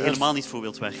mensen waar je Yes. helemaal niet voor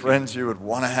wilt werken. Friends you would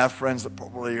want to have, friends that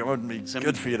probably wouldn't be Er zijn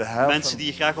good for you to have. mensen die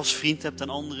je graag als vriend hebt en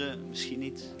anderen misschien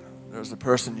niet. There's a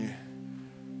person you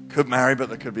could marry, but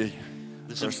there could be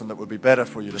Er a is een person that would be better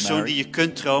for you to persoon die marry. je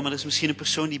kunt trouwen, maar er is misschien een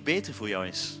persoon die beter voor jou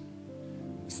is.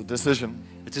 It's a decision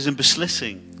Het is een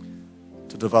beslissing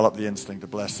to develop the instinct of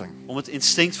blessing, om het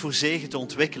instinct voor zegen te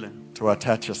ontwikkelen. to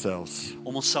attach ourselves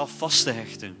Om onszelf vast te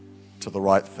hechten to the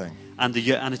right thing.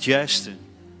 aan het juiste.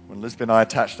 When Lisbeth and I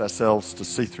attached ourselves to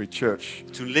C3 Church,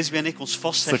 Toen Lisbeth en ik ons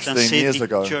vasthechten aan 16 years C3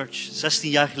 ago. Church, 16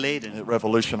 jaar geleden, it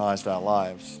revolutionized our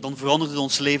lives dan veranderde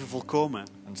ons leven volkomen.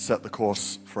 and set the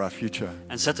course for our future.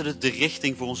 En zette het de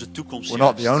richting voor onze toekomst. We're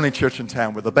not the juist. only church in town.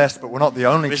 We're the best, but we're not the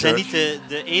only We zijn church. niet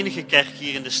de enige kerk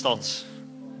hier in de stad.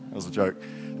 That was a joke.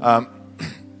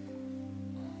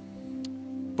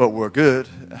 But we're good.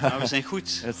 Maar we zijn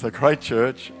goed. It's a great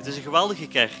church. Het is een geweldige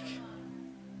kerk.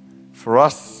 For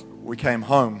us, we came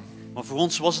home Maar voor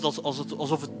ons was het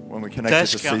alsof het when we connected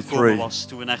to thuiskomen C3, was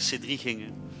toen we naar C3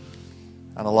 gingen.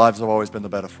 and our lives have always been the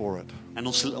better for it. En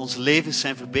onze levens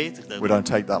zijn verbeterd We daardoor. don't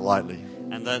take that lightly.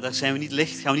 En daar zijn we niet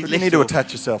licht, gaan we niet Who do you licht need to over.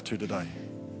 attach yourself to today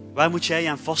Waar moet jij je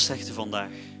aan vasthechten vandaag?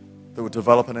 that would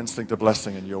develop an instinct of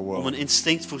blessing in your Om world? een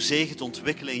instinct voor zegen te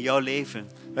ontwikkelen in jouw leven.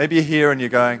 Maybe you're here and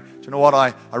you're going, do you know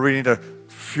what? I really need to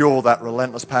fuel that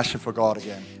relentless passion for God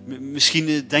again. Misschien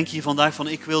denk je hier vandaag van,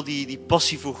 ik wil die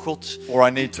passie voor God, Or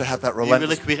I need to have that die wil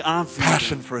relentless ik weer aanvuren.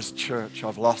 passion for His church.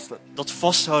 I've lost it. Dat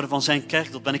vasthouden van zijn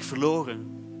kerk, dat ben ik verloren.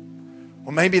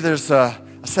 Or maybe there's a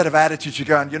set of attitudes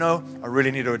you're going, you know, I really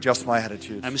need to adjust my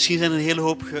attitude. En misschien zijn er een hele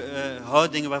hoop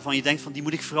houdingen waarvan je denkt van, die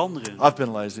moet ik veranderen. I've been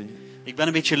lazy. Ik ben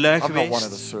een beetje lui I've not wanted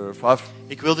to geweest. serve.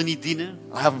 Ik wilde niet dienen.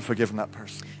 I haven't forgiven that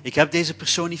person. Ik heb deze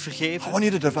persoon niet I vergeven. want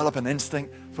you to develop an instinct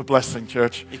for blessing,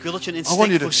 church. Ik wil dat je een want you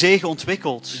instinct to- voor zegen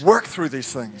ontwikkelt. Work through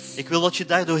these things. Ik wil dat je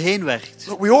daar doorheen werkt.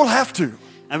 Look, we all have to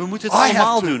En we moeten I het have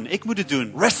allemaal to. doen. Ik moet het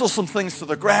doen. wrestle some things to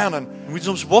the ground and We moeten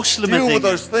soms worstelen deal met with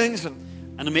dingen. those things and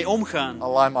En ermee omgaan.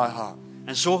 align my heart.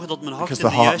 En zorgen dat mijn hart Because in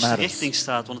the de heart juiste matters. richting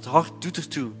staat. Want het hart doet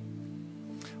ertoe.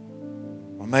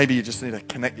 Or maybe you just need to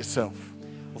connect yourself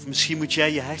Of misschien moet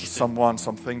jij je to hechten someone,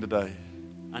 something today,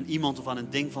 aan iemand of aan een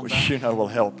ding which vandaag. you know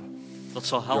will help Dat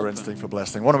zal your helpen. instinct for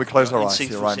blessing. Why don't we close our eyes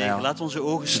Instinct here voor right zegen. now? Laten we onze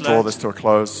ogen To draw this sluiten to a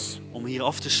close. om hier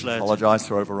af te sluiten. Apologize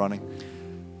for overrunning.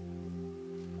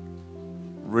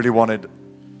 Really wanted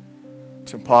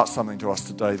to impart something to us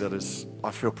today that is,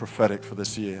 I feel, prophetic for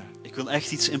this year. Ik wil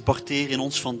echt iets imparteren in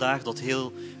ons vandaag dat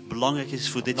heel belangrijk is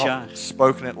voor dit jaar. Not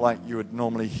spoken it like you would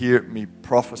normally hear me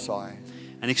prophesy,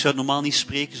 En ik zou het normaal niet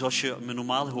spreken zoals je me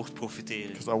normaal hoort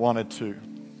profiteren. because I wanted to.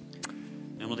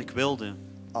 En omdat ik wilde.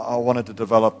 I wanted to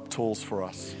develop tools for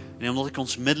us En omdat ik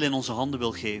ons middelen in onze handen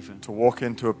wil geven. to walk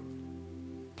into a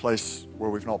place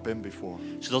where we've not been before.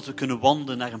 Zodat we kunnen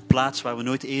wandelen naar een plaats waar we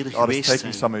nooit eerder God is geweest taking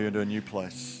zijn. some of you to a new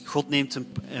place. God neemt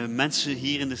mensen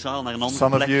hier in de zaal naar een andere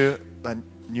Some of plek. you, that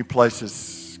new place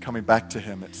is coming back to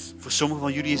Him. It's Voor sommigen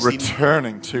van jullie is die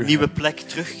returning to nieuwe Him. plek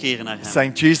terugkeren naar hem.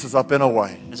 Saying, Jesus, I've been away.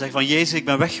 En zeggen van, Jezus, ik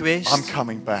ben weg I'm geweest,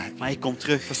 coming back. maar ik kom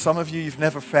terug. For some of you, you've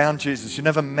never found Jesus. You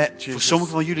never met Voor Jesus.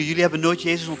 sommigen van jullie hebben nooit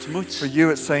Jezus ontmoet. For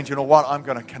you, it's saying, you know what? I'm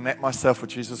going to connect myself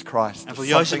with Jesus Christ. En voor There's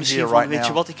jou is het something misschien here van, right weet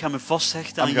je now. wat, ik ga me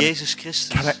vasthechten I'm aan gonna Jezus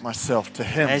Christus. Connect myself to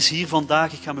Hij Him. is hier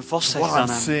vandaag, ik ga me vasthechten What aan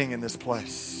I'm hem. seeing in this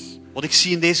place. Wat ik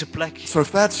zie in deze plek. So if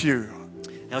that's you,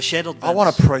 En als jij dat I want to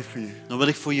bent, pray for you. dan wil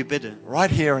ik voor je bidden.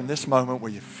 Right here in this moment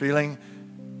where you're feeling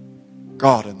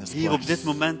God in this Hier op dit place.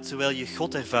 moment, terwijl je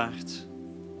God ervaart.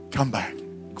 Come back.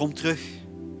 Kom terug.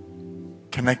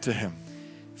 Connect to Him.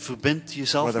 Verbind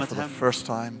jezelf Whether met for the hem. first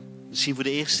time Misschien voor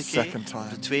de eerste the keer, second time, of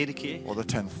de tweede keer, or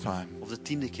the 10th time. of de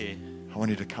 10e keer. I want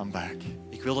you to come back.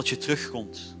 Ik wil dat je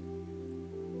terugkomt.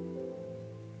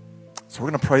 So we're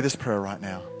going to pray this prayer right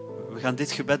now. We gaan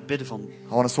dit gebed bidden van.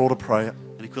 I want us all to pray it.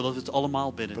 En ik wil dat we het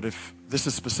allemaal bidden. But if this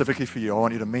is specifically for you, I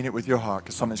want you to mean it with your heart,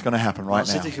 because something's going to happen Maar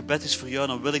right als dit now. een gebed is voor jou,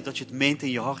 dan wil ik dat je het meent in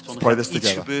je hart. Want Let's er pray gaat this iets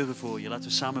together. gebeuren voor je. Laten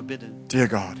we samen bidden. Dear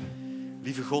God,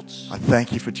 Lieve God, I thank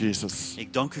you for Jesus.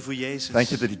 ik dank u voor Jezus. Thank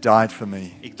you that He died for me.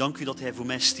 Ik dank u dat hij voor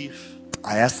mij stierf.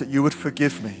 I ask that you would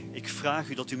forgive me Ik vraag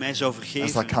u dat u mij zou as I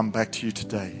vergeven. come back to you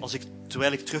today.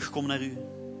 Terwijl ik terugkom naar u.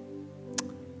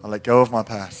 I let go of my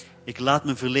past, Ik laat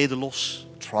mijn verleden los.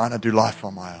 trying to do life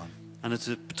on my own, En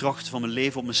het betrachten van mijn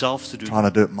leven op mezelf te doen. trying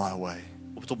to do it my way.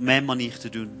 Op het op mijn manier te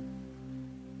doen.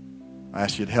 I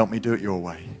ask you to help me do it your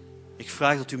way. Ik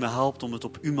vraag dat u me helpt om het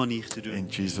op uw manier te doen. In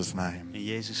Jesus' name. In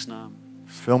Jezus' naam.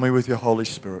 Fill me with your Holy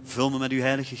Spirit. Vul me met uw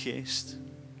Heilige Geest.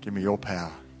 Give me your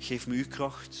power. Geef me uw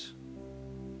kracht.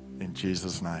 In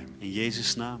Jesus' name. In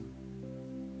Jezus' naam.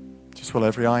 Just while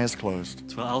every eye is closed.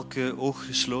 Terwijl elke oog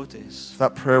gesloten is. If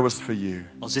that prayer was for you,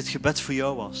 Als dit gebed voor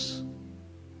jou was.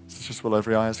 just while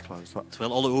every eye is closed.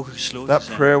 Terwijl alle ogen If gesloten that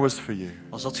zijn. prayer was for you,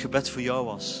 Als dat gebed voor jou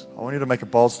was. I want you to make a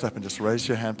bold step and just raise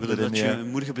your hand, put Wil it in dat the je air. een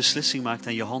moedige beslissing maakt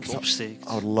en je hand opsteekt. I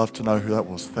would love to know who that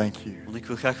was. Thank you. Want ik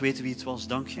wil graag weten wie het was.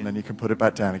 Dank And je. then you can put it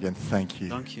back down again. Thank you.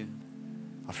 Dank je.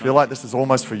 I feel like this is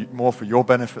almost more for your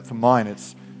benefit than mine.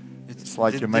 It's like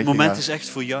you're Dit making moment is echt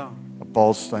voor jou. a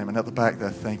bold statement at the back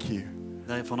there. Thank you.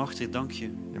 Daar van achter, dank je.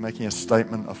 You're making a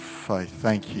statement of faith.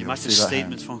 Thank you. Je I maakt een see that hand.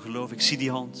 statement van geloof. Ik zie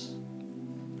die hand.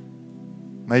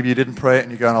 Maybe you didn't pray it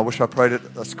and you're going, I wish I prayed it.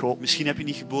 That's cool. Misschien heb je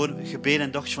niet gebeden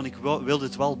en dacht je van ik wil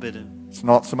dit wel bidden. It's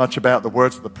not so much about the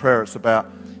words of the prayer. It's about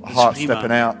a is heart prima.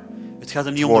 stepping out. Het gaat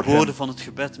er niet om Toward de woorden him. van het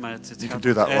gebed, maar het You can gaat do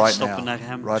om that het right uitstappen now. naar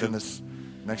hem Right toe. in this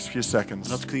next few En seconds.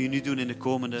 dat kun je nu doen in de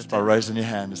komende By tijd. raising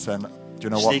your hand and saying, do you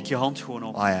know Steek what? je hand gewoon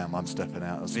op. I'm stepping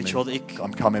out. That's Weet je me. wat,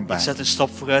 I'm coming ik back. zet een stap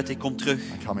vooruit, ik kom terug.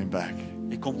 I'm coming back.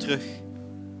 Ik kom terug.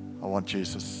 I want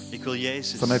Jesus. Ik wil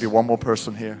Jezus. So maybe one more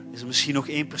person here. Is er misschien nog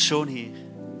één persoon hier?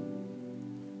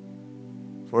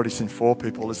 I've already seen 4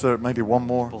 people. Is there maybe one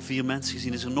more? Ik heb al 4 mensen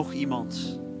gezien. Is er nog iemand?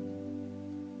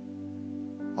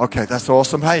 Okay, that's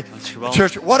awesome. Hey, Dat is geweldig.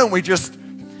 church, why don't we just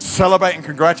celebrate and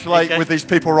congratulate Kijk, with these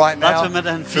people right now? laten we met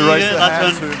hen who raised vieren, their laten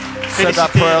hands, we who hen said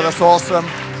that prayer. feliciteren. That's awesome.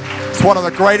 It's one of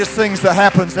the greatest things that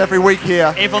happens every week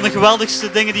here. Een van de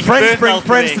geweldigste dingen die Friends gebeuren bring elke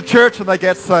friends to week. church and they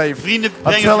get saved. Vrienden I'm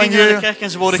brengen telling vrienden naar you, de kerk en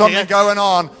ze worden something gered. going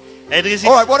on. Hey, er is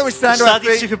All right, why don't we er stand to our staat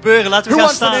iets te feet? gebeuren. Laten Who we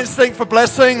gaan wants an staan. instinct for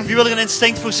blessing? Wie wil er een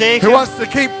instinct voor Who zegen? wants to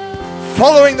keep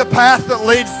following the path that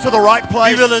leads to the right Wie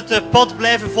place? wil het pad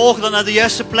blijven volgen dat naar de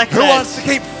juiste plek Who wants leidt?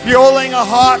 to keep fueling a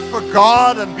heart for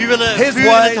God and Wie wil His vuur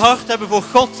in het ways? hart hebben voor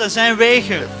God en zijn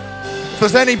wegen? If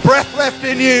there's any breath left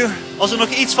in you, Als er nog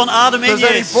iets van adem if in there's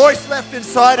je any is, voice left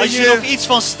inside of als je you, nog iets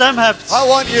van stem hebt, I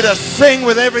want you to sing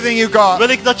with everything you got. wil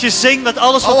ik dat je zingt met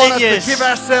alles I wat want in us je to is. give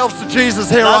ourselves to Jesus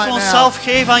here Laten we right now. onszelf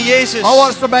geven aan Jezus. I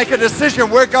want us to make a decision.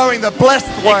 We're going the blessed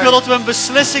Ik way. wil dat we een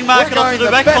beslissing maken dat we de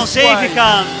weg van zegen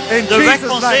gaan. In De weg Jesus'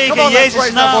 van name. zegen Come in on, let's Jezus'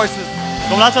 raise our naam. voices.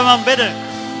 Kom, laten we hem aanbidden.